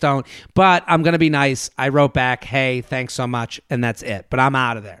 I just don't... But I'm going to be nice. I wrote back, hey, thanks so much. And that's it. But I'm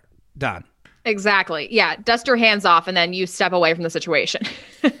out of there. Done. Exactly. Yeah. Dust your hands off and then you step away from the situation.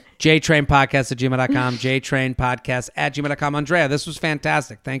 jtrainpodcast@gmail.com. jtrainpodcast@gmail.com. Andrea, this was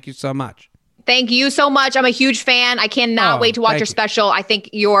fantastic. Thank you so much. Thank you so much. I'm a huge fan. I cannot wait to watch your special. I think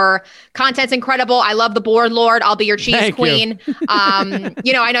your content's incredible. I love the board lord. I'll be your cheese queen. I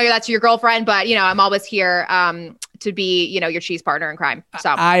know that's your girlfriend, but I'm always here to be, your cheese partner in crime. So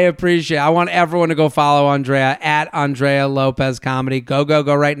I appreciate it. I want everyone to go follow Andrea at Andrea Lopez Comedy. Go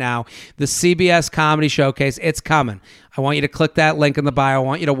right now. The CBS Comedy Showcase, it's coming. I want you to click that link in the bio. I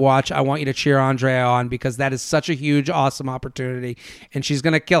want you to watch. I want you to cheer Andrea on because that is such a huge, awesome opportunity and she's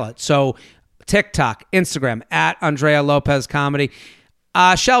going to kill it. So TikTok, Instagram, at Andrea Lopez Comedy.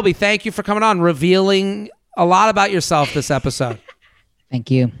 Shelby, thank you for coming on, revealing a lot about yourself this episode. Thank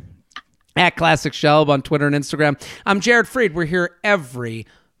you. At Classic Shelb on Twitter and Instagram. I'm Jared Freed. We're here every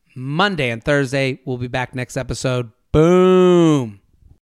Monday and Thursday. We'll be back next episode. Boom.